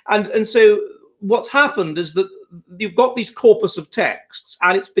 And so what's happened is that you've got these corpus of texts,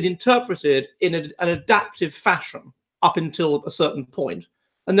 and it's been interpreted in an adaptive fashion up until a certain point,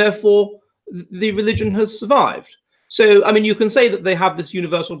 and therefore the religion has survived. So, I mean, you can say that they have this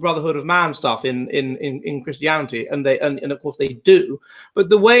universal brotherhood of man stuff in Christianity, and of course they do. But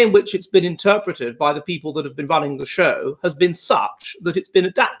the way in which it's been interpreted by the people that have been running the show has been such that it's been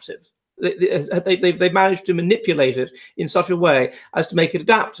adaptive. They've managed to manipulate it in such a way as to make it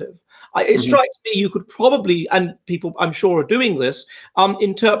adaptive. It strikes me you could probably, and people I'm sure are doing this,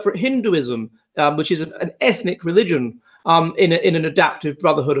 interpret Hinduism, which is an ethnic religion, in an adaptive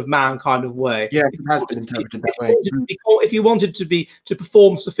brotherhood of man kind of way. Yeah, it has been interpreted that way. If you wanted to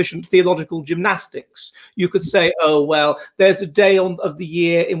perform sufficient theological gymnastics, you could say, oh well, there's a day of the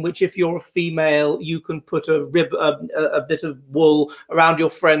year in which if you're a female, you can put a bit of wool around your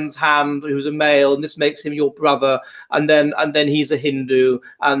friend's hand who's a male, and this makes him your brother, and then he's a Hindu,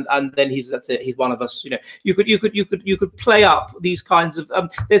 and then that's it, he's one of us. You know, you could play up these kinds of.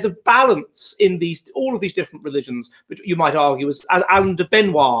 There's a balance in all of these different religions, but you might argue, as Alan de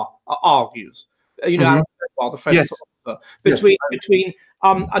Benoit argues, Alan de Benoit, the French philosopher, between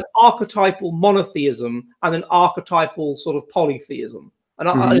an archetypal monotheism and an archetypal sort of polytheism.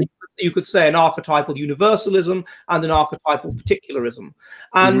 And you could say an archetypal universalism and an archetypal particularism.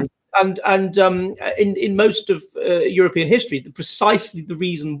 And in most of European history, precisely the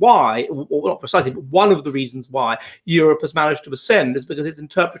reason why, or not precisely, but one of the reasons why Europe has managed to ascend is because its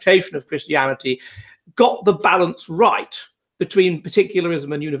interpretation of Christianity got the balance right between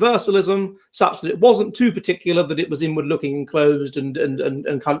particularism and universalism, such that it wasn't too particular that it was inward looking and closed and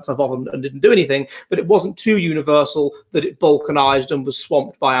cut itself off and didn't do anything, but it wasn't too universal that it balkanized and was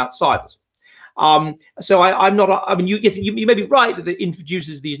swamped by outsiders. So I'm not. I mean, you may be right that it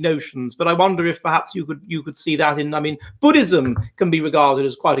introduces these notions, but I wonder if perhaps you could see that in. I mean, Buddhism can be regarded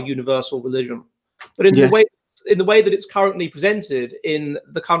as quite a universal religion, but in the way in the way that it's currently presented in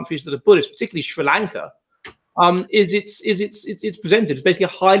the countries that are Buddhist, particularly Sri Lanka, it's presented as basically a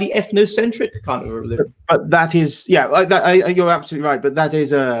highly ethnocentric kind of a religion. But that is, you're absolutely right. But that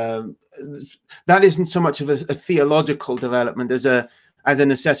isn't so much of a theological development as a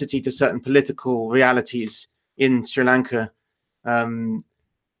necessity to certain political realities in Sri Lanka, and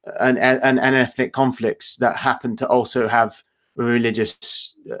ethnic conflicts that happen to also have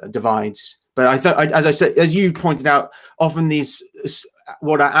religious divides. But I thought, as I said, as you pointed out, often these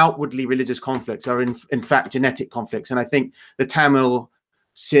what are outwardly religious conflicts are in fact genetic conflicts. And I think the Tamil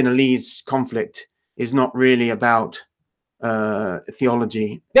Sinhalese conflict is not really about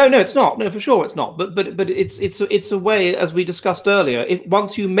theology. No, it's not. No, for sure it's not. But it's a way, as we discussed earlier, if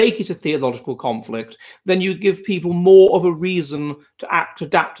once you make it a theological conflict, then you give people more of a reason to act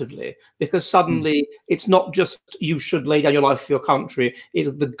adaptively, because suddenly it's not just you should lay down your life for your country,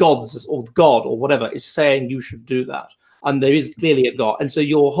 it's the gods or God or whatever is saying you should do that. And there is clearly a God. And so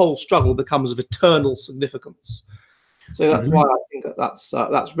your whole struggle becomes of eternal significance. So that's why I think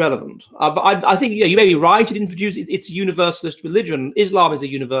that's relevant. But I think you may be right. It's a universalist religion. Islam is a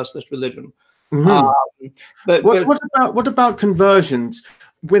universalist religion. But what about conversions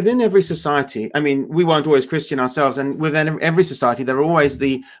within every society? I mean, we weren't always Christian ourselves, and within every society, there are always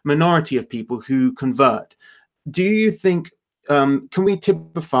the minority of people who convert. Do you think? Can we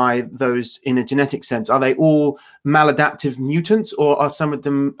typify those in a genetic sense? Are they all maladaptive mutants, or are some of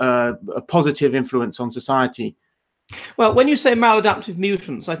them a positive influence on society? Well, when you say maladaptive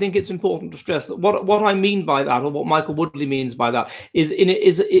mutants, I think it's important to stress that what I mean by that, or what Michael Woodley means by that, is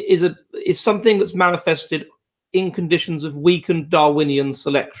something that's manifested in conditions of weakened Darwinian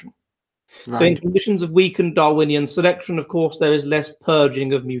selection. Right. So in conditions of weakened Darwinian selection, of course, there is less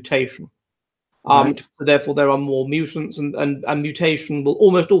purging of mutation. Right. So therefore, there are more mutants, and mutation will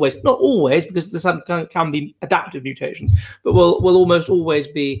almost always, not always, because there can be adaptive mutations, but will almost always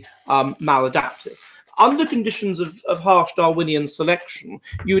be maladaptive. Under conditions of harsh Darwinian selection,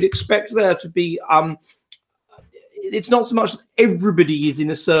 you would expect there to be, it's not so much that everybody is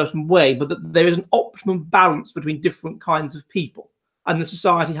in a certain way, but that there is an optimum balance between different kinds of people. And the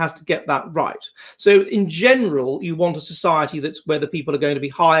society has to get that right. So in general, you want a society that's where the people are going to be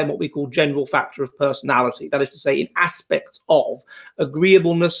high in what we call general factor of personality. That is to say, in aspects of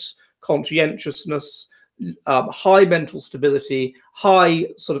agreeableness, conscientiousness, high mental stability, high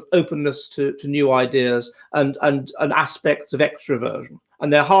sort of openness to new ideas, and aspects of extroversion.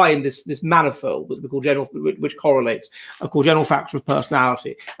 And they're high in this manifold, which we call which correlates, called general factor of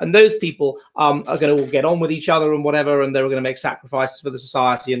personality. And those people are going to all get on with each other and whatever, and they're going to make sacrifices for the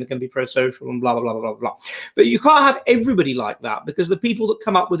society, and they're going to be pro-social and blah, blah, blah, blah, blah. But you can't have everybody like that, because the people that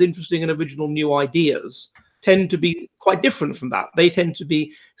come up with interesting and original new ideas tend to be quite different from that. They tend to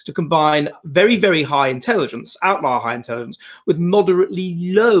combine very, very high intelligence, outlier high intelligence, with moderately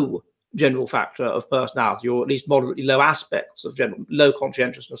low general factor of personality, or at least moderately low aspects of low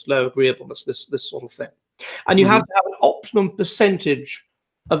conscientiousness, low agreeableness, this sort of thing. And you have to have an optimum percentage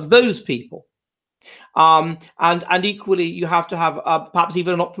of those people. And equally, you have to have perhaps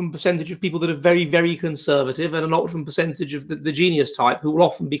even an optimum percentage of people that are very, very conservative, and an optimum percentage of the genius type, who will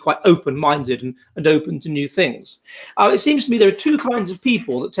often be quite open-minded and open to new things. It seems to me there are two kinds of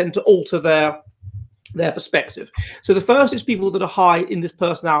people that tend to alter their perspective. So the first is people that are high in this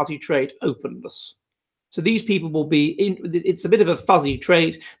personality trait, openness. So these people will be it's a bit of a fuzzy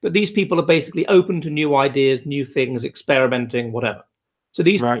trait, but these people are basically open to new ideas, new things, experimenting, whatever. So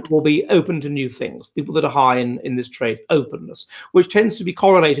these people will be open to new things, people that are high in this trait, openness, which tends to be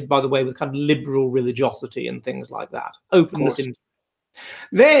correlated, by the way, with kind of liberal religiosity and things like that. Openness in.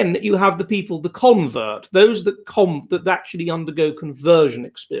 Then you have the people, the convert, those that actually undergo conversion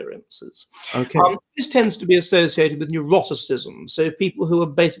experiences. Okay. This tends to be associated with neuroticism, so people who are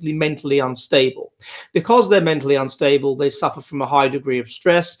basically mentally unstable. Because they're mentally unstable, they suffer from a high degree of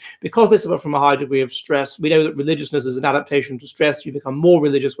stress. Because they suffer from a high degree of stress, we know that religiousness is an adaptation to stress. You become more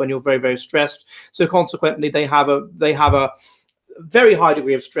religious when you're very, very stressed. So consequently, they have a very high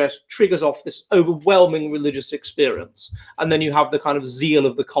degree of stress triggers off this overwhelming religious experience, and then you have the kind of zeal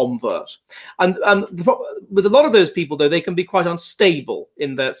of the convert. And with a lot of those people, though, they can be quite unstable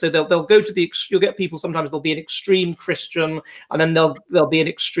in that. So they'll go to you'll get people sometimes they'll be an extreme Christian, and then they'll be an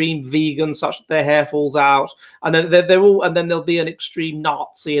extreme vegan, such that their hair falls out, and then then there'll be an extreme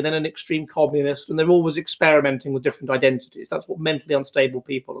Nazi, and then an extreme communist, and they're always experimenting with different identities. That's what mentally unstable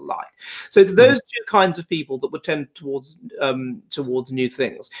people are like. So it's those two kinds of people that would tend towards new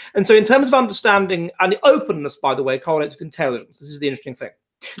things. And so in terms of understanding, and openness, by the way, correlates with intelligence. This is the interesting thing.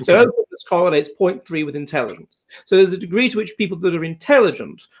 So openness correlates 0.3 with intelligence. So there's a degree to which people that are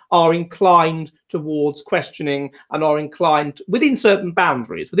intelligent are inclined towards questioning and are inclined within certain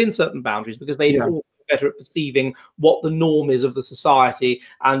boundaries, because they are also better at perceiving what the norm is of the society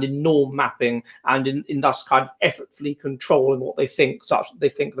and in norm mapping and in thus kind of effortfully controlling what they think, such that they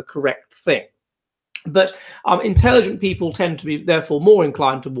think the correct thing. But intelligent people tend to be therefore more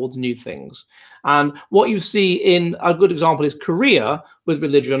inclined towards new things. And what you see in a good example is Korea with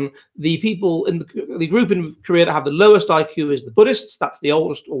religion. The people in the group in Korea that have the lowest IQ is the Buddhists. That's the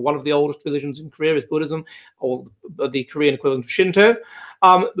oldest, or one of the oldest religions in Korea is Buddhism, or the Korean equivalent of Shinto,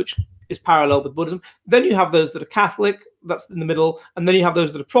 which is parallel with Buddhism. Then you have those that are Catholic, that's in the middle, and then you have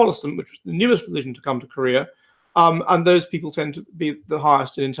those that are Protestant, which is the newest religion to come to Korea. And those people tend to be the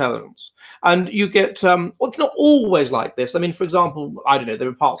highest in intelligence. And you get, well, it's not always like this. I mean, for example, I don't know, there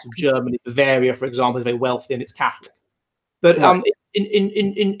are parts of Germany, Bavaria, for example, is very wealthy and it's Catholic. But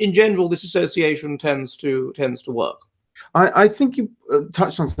in general, this association tends to work. I think you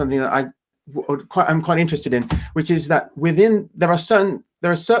touched on something that I'm quite interested in, which is that there are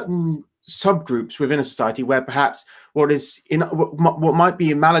certain subgroups within a society where perhaps what might be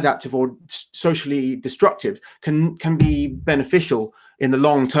maladaptive or socially destructive can be beneficial in the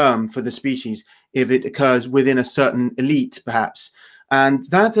long term for the species if it occurs within a certain elite, perhaps. And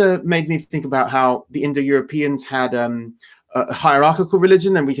that made me think about how the Indo-Europeans had a hierarchical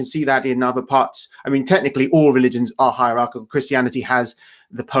religion, and we can see that in other parts. I mean, technically all religions are hierarchical. Christianity has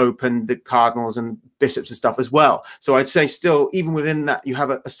the Pope and the cardinals and bishops and stuff as well. So I'd say still, even within that, you have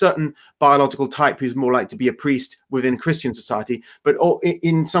a certain biological type who's more like to be a priest within Christian society. But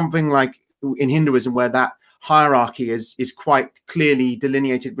in something like in Hinduism, where that hierarchy is quite clearly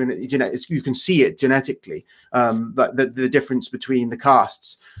delineated, you can see it genetically, the difference between the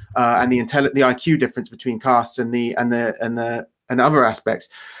castes and the IQ difference between castes and other aspects.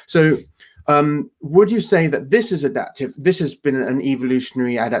 So would you say that this is adaptive? This has been an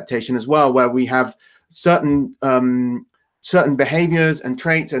evolutionary adaptation as well, where we have certain behaviors and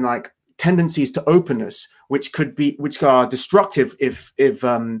traits and like tendencies to openness, which are destructive if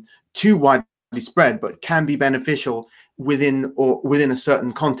too widely spread, but can be beneficial within a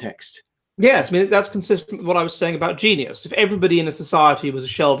certain context. Yes, I mean, that's consistent with what I was saying about genius. If everybody in a society was a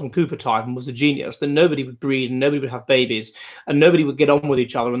Sheldon Cooper type and was a genius, then nobody would breed and nobody would have babies and nobody would get on with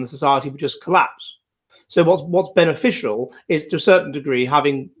each other and the society would just collapse. So what's beneficial is, to a certain degree,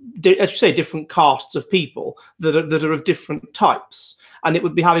 having, as you say, different castes of people that are of different types. And it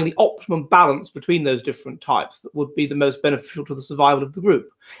would be having the optimum balance between those different types that would be the most beneficial to the survival of the group.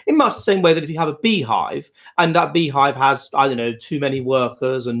 In much the same way that if you have a beehive and that beehive has, I don't know, too many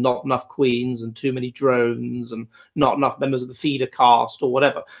workers and not enough queens and too many drones and not enough members of the feeder caste or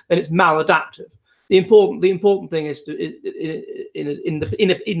whatever, then it's maladaptive. The important thing is to,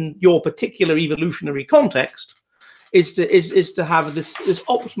 in your particular evolutionary context, is to have this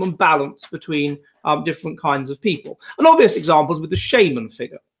optimum balance between different kinds of people. An obvious example is with the shaman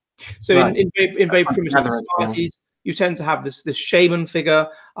figure. So right. in very primitive societies, you tend to have this shaman figure.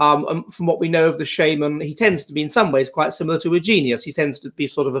 From what we know of the shaman, he tends to be in some ways quite similar to a genius. He tends to be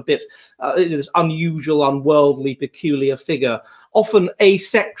sort of a bit this unusual, unworldly, peculiar figure, often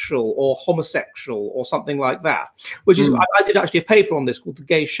asexual or homosexual or something like that. Which is, I did actually a paper on this called the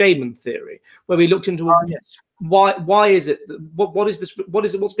gay shaman theory, where we looked into why is it that,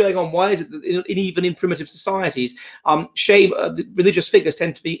 what's going on? Why is it that even in primitive societies, the religious figures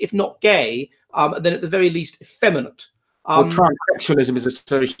tend to be, if not gay, then at the very least effeminate. Well, transsexualism is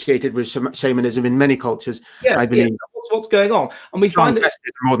associated with shamanism in many cultures, yes, I believe. Yes, what's going on? And we find that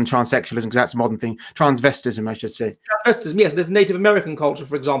more than transsexualism, because that's a modern thing. Transvestism, I should say. Transvestism, yes. There's Native American culture,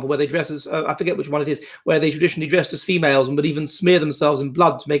 for example, where they dress as, I forget which one it is, where they traditionally dressed as females and would even smear themselves in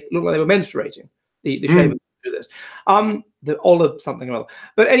blood to make it look like they were menstruating. The shamans do this. The olive something or other.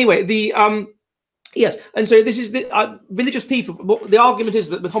 But anyway, yes, and so this is the religious people. The argument is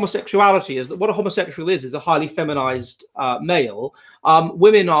that with homosexuality is that what a homosexual is a highly feminized male.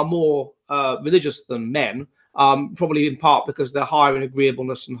 Women are more religious than men, probably in part because they're higher in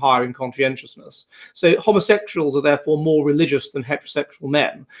agreeableness and higher in conscientiousness. So homosexuals are therefore more religious than heterosexual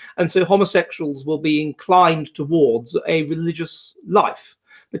men, and so homosexuals will be inclined towards a religious life,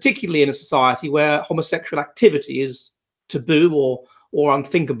 particularly in a society where homosexual activity is taboo or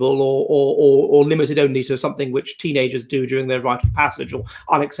unthinkable or limited only to something which teenagers do during their rite of passage, or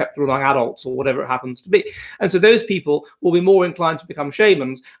unacceptable among adults, or whatever it happens to be. And so those people will be more inclined to become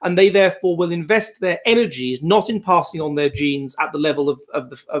shamans, and they therefore will invest their energies not in passing on their genes at the level of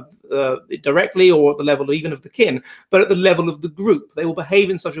directly, or at the level even of the kin, but at the level of the group. They will behave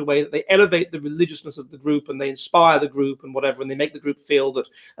in such a way that they elevate the religiousness of the group, and they inspire the group and whatever, and they make the group feel that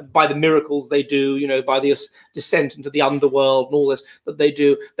by the miracles they do, you know, by the descent into the underworld and all this that they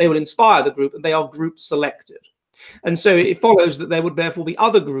do, they will inspire the group, and they are group selected. And so it follows that there would therefore be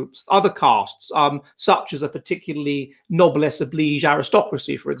other groups, other castes, such as a particularly noblesse oblige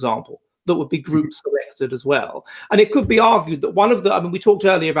aristocracy, for example, that would be group selected as well. And it could be argued that one of the, I mean, we talked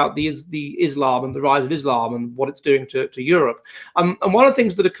earlier about the Islam and the rise of Islam and what it's doing to Europe. And one of the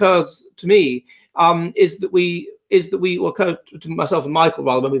things that occurs to me is that we, or to myself and Michael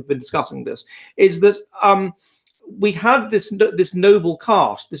rather, when we've been discussing this, is that we had this noble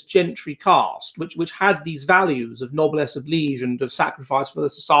caste, this gentry caste, which had these values of noblesse oblige and of sacrifice for the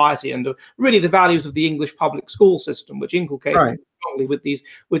society, and of really the values of the English public school system, which inculcated strongly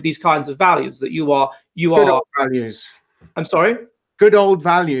with these kinds of values, that you are good old values. I'm sorry. Good old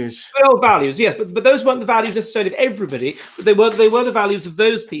values. Good old values, yes, but those weren't the values necessarily of everybody, but they were the values of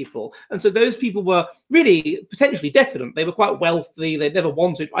those people. And so those people were really potentially decadent. They were quite wealthy. They never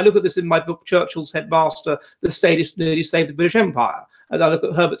wanted. I look at this in my book, Churchill's Headmaster, The Sadist Nearly Saved the British Empire. And I look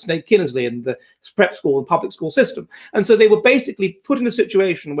at Herbert Snape Kinnersley and the prep school and public school system. And so they were basically put in a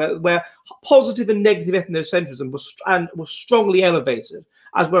situation where positive and negative ethnocentrism was strongly elevated,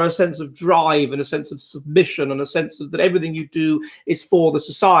 as were a sense of drive and a sense of submission and a sense of that everything you do is for the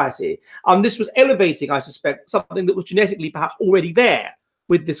society. This was elevating, I suspect, something that was genetically perhaps already there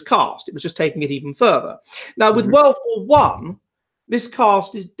with this caste. It was just taking it even further. Now, with World War I, this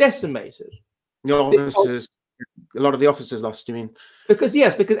caste is decimated. The officers, a lot of the officers lost, you mean? Because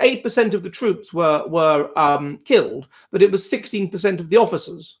 8% of the troops were killed, but it was 16% of the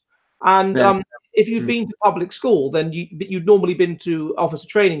officers. And if you'd been to public school, then you'd normally been to officer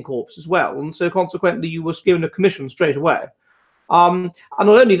training corps as well, and so consequently you were given a commission straight away. And not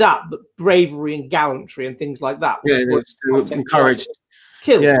only that, but bravery and gallantry and things like that. Yeah, it's encouraged.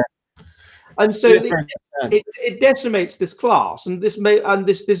 Killed. Yeah. And so it decimates this class, and this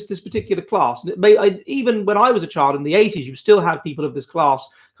particular class. And it may, even when I was a child in the 80s, you still had people of this class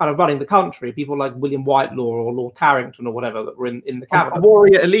kind of running the country, people like William Whitelaw or Lord Carrington or whatever that were in the cabinet. A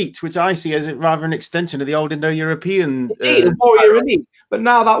warrior elite, which I see as rather an extension of the old Indo-European. A warrior elite, but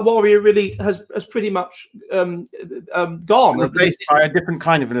now that warrior elite has pretty much gone. Replaced by a different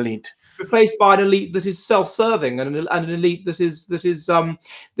kind of an elite. Replaced by an elite that is self-serving and an elite that is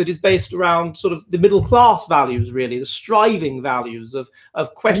based around sort of the middle class values, really, the striving values of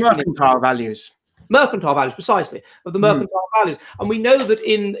questioning. Mercantile values. Mercantile values, precisely, of the mercantile values. And we know that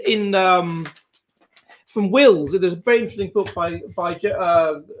from Wills, there's a very interesting book by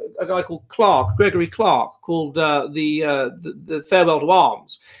a guy called Gregory Clark, called the Farewell to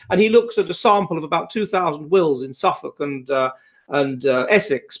Arms, and he looks at a sample of about 2,000 wills in Suffolk and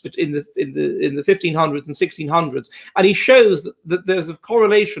Essex, but in the 1500s and 1600s, and he shows that there's a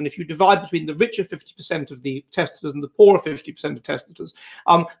correlation if you divide between the richer 50% of the testators and the poorer 50% of testators.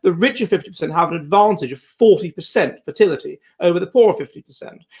 The richer 50% have an advantage of 40% fertility over the poorer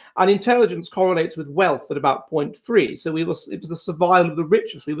 50%, and intelligence correlates with wealth at about 0.3. So it was the survival of the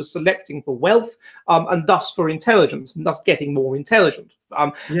richest. We were selecting for wealth and thus for intelligence, and thus getting more intelligent.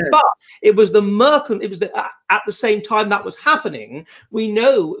 Yes. But it was at the same time that was happening, we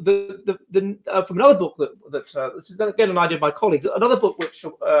know from another book that this is again an idea of my colleagues, another book which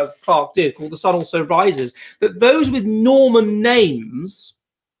Clark did called The Sun Also Rises, that those with Norman names,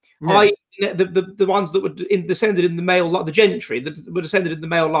 i.e. the ones that were descended in the male, like the gentry that were descended in the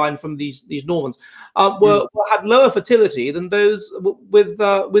male line from these Normans, had lower fertility than those with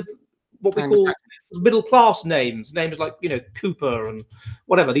what we call middle class names like, you know, Cooper and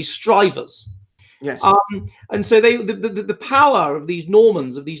whatever, these strivers. Yes. And so the power of these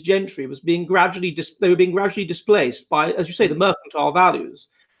Normans, of these gentry, was being gradually displaced by, as you say, the mercantile values.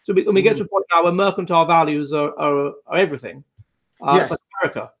 So when we get to a point now where mercantile values are everything, yes. It's like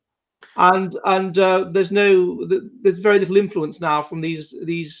America, and there's very little influence now from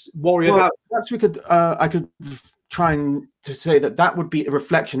these warrior values. Perhaps we could I could trying to say that would be a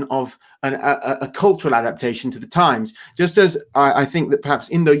reflection of a cultural adaptation to the times, just as I think that perhaps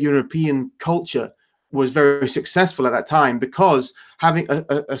Indo-European culture was very successful at that time, because having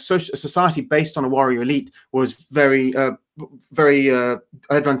a society based on a warrior elite was very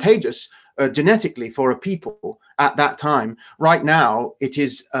advantageous genetically for a people at that time. Right now, it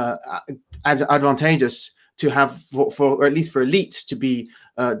is as advantageous to have for or at least for elites to be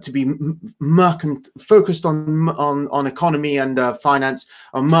focused on economy and finance,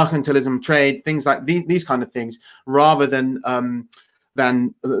 on mercantilism, trade, things like these kind of things, rather than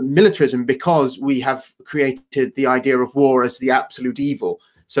militarism, because we have created the idea of war as the absolute evil.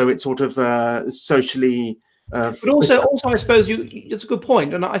 So it's sort of socially. But also, I suppose it's a good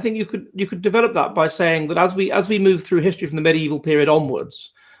point, and I think you could develop that by saying that as we move through history from the medieval period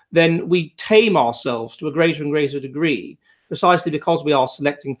onwards, then we tame ourselves to a greater and greater degree, precisely because we are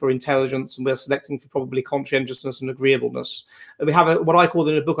selecting for intelligence and we're selecting for probably conscientiousness and agreeableness. And we have what I call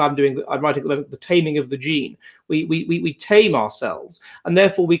in a book I'm writing at the moment, the taming of the gene. We tame ourselves, and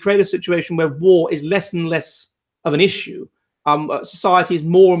therefore we create a situation where war is less and less of an issue. Society is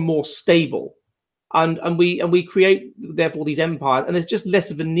more and more stable. And we create therefore these empires, and there's just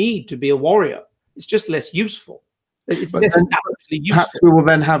less of a need to be a warrior. It's just less useful. It's less useful. Perhaps we will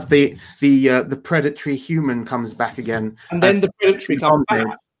then have the predatory human comes back again, and then the predatory comes back.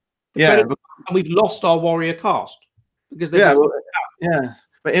 And we've lost our warrior caste because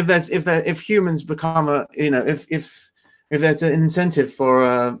But if humans become if there's an incentive for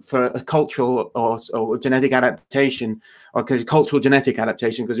a cultural or genetic adaptation, or cultural genetic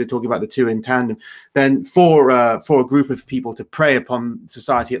adaptation, because we're talking about the two in tandem, then for a group of people to prey upon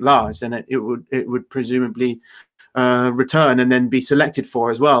society at large, then it would presumably return and then be selected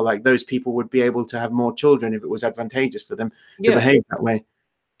for as well. Like those people would be able to have more children if it was advantageous for them to behave that way.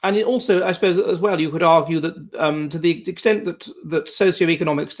 And it also, I suppose, as well, you could argue that to the extent that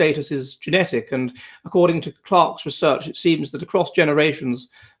socioeconomic status is genetic, and according to Clark's research, it seems that across a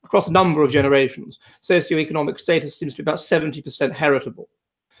number of generations, socioeconomic status seems to be about 70% heritable.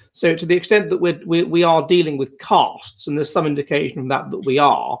 So to the extent that we are dealing with castes, and there's some indication of that we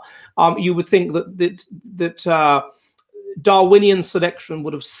are, you would think that Darwinian selection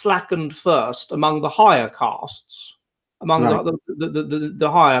would have slackened first among the higher castes, among the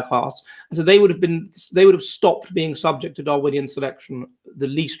higher class, and so they would have stopped being subject to Darwinian selection the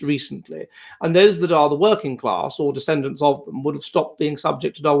least recently, and those that are the working class or descendants of them would have stopped being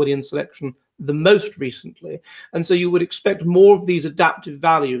subject to Darwinian selection the most recently. And so you would expect more of these adaptive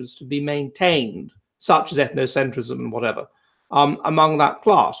values to be maintained, such as ethnocentrism and whatever, among that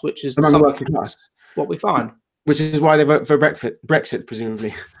class, which is among the working class, what we find. Which is why they vote for Brexit,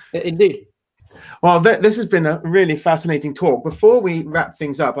 presumably. Indeed. Well, this has been a really fascinating talk. Before we wrap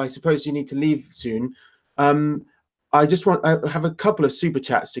things up, I suppose you need to leave soon. I have a couple of super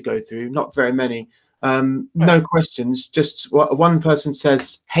chats to go through, not very many. No questions, just one person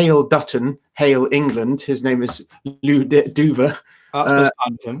says, "Hail Dutton, hail England." His name is Lou Duver. And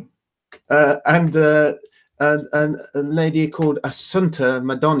a lady called Assunta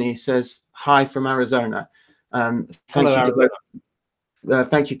Madoni says, "Hi from Arizona." Thank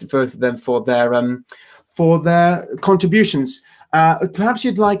you to both of them for their contributions. Perhaps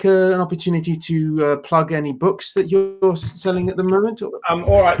you'd like an opportunity to plug any books that you're selling at the moment.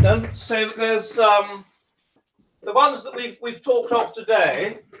 All right then. So there's the ones that we've talked of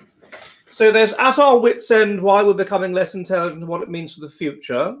today. So there's At Our Wits' End: Why We're Becoming Less Intelligent and What It Means for the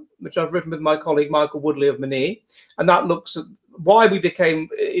Future, which I've written with my colleague Michael Woodley of Mani, and that looks at why we became.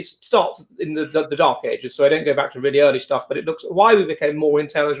 It starts in the Dark Ages, so I don't go back to really early stuff, but it looks at why we became more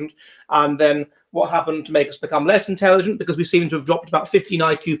intelligent, and then what happened to make us become less intelligent, because we seem to have dropped about 15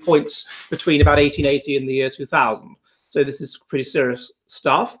 IQ points between about 1880 and the year 2000. So this is pretty serious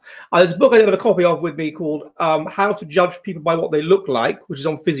stuff. There's a book I have a copy of with me called How to Judge People by What They Look Like, which is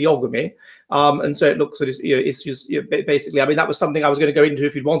on physiognomy. And so it looks at issues, basically. I mean, that was something I was going to go into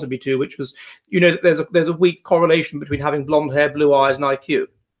if you'd wanted me to, which was, that there's a weak correlation between having blonde hair, blue eyes, and IQ.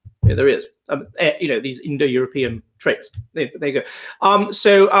 Yeah, there is. These Indo-European traits. There you go.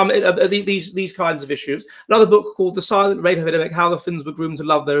 These kinds of issues. Another book called The Silent Rape Epidemic: How the Finns Were Groomed to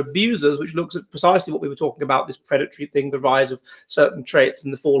Love Their Abusers, which looks at precisely what we were talking about, this predatory thing, the rise of certain traits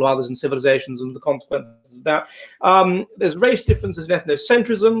and the fall of others in civilizations and the consequences of that. There's Race Differences in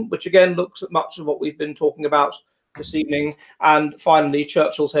Ethnocentrism, which again looks at much of what we've been talking about this evening. And finally,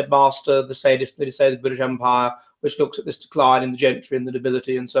 Churchill's Headmaster, The Sadist the British Empire, which looks at this decline in the gentry and the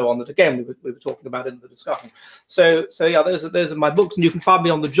nobility and so on, that again we were talking about in the discussion. So yeah, those are my books, and you can find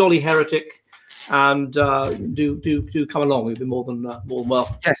me on the Jolly Heretic, and do come along. You'll be more than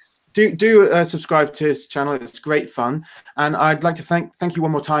welcome. Yes, do subscribe to his channel. It's great fun, and I'd like to thank you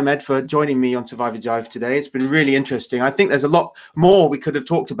one more time, Ed, for joining me on Survivor Jive today. It's been really interesting. I think there's a lot more we could have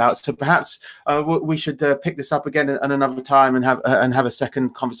talked about, so perhaps we should pick this up again at another time and have a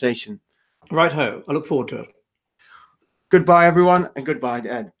second conversation. Right ho. I look forward to it. Goodbye, everyone, and goodbye,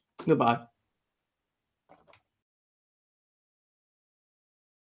 Ed. Goodbye.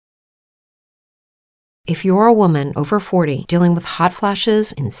 If you're a woman over 40 dealing with hot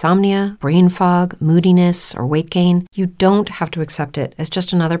flashes, insomnia, brain fog, moodiness, or weight gain, you don't have to accept it as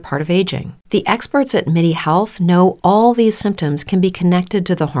just another part of aging. The experts at MIDI Health know all these symptoms can be connected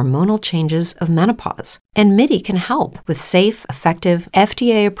to the hormonal changes of menopause. And MIDI can help with safe, effective,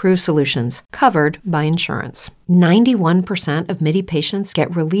 FDA-approved solutions covered by insurance. 91% of MIDI patients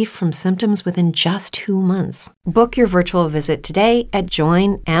get relief from symptoms within just 2 months. Book your virtual visit today at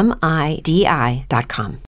joinmidi.com.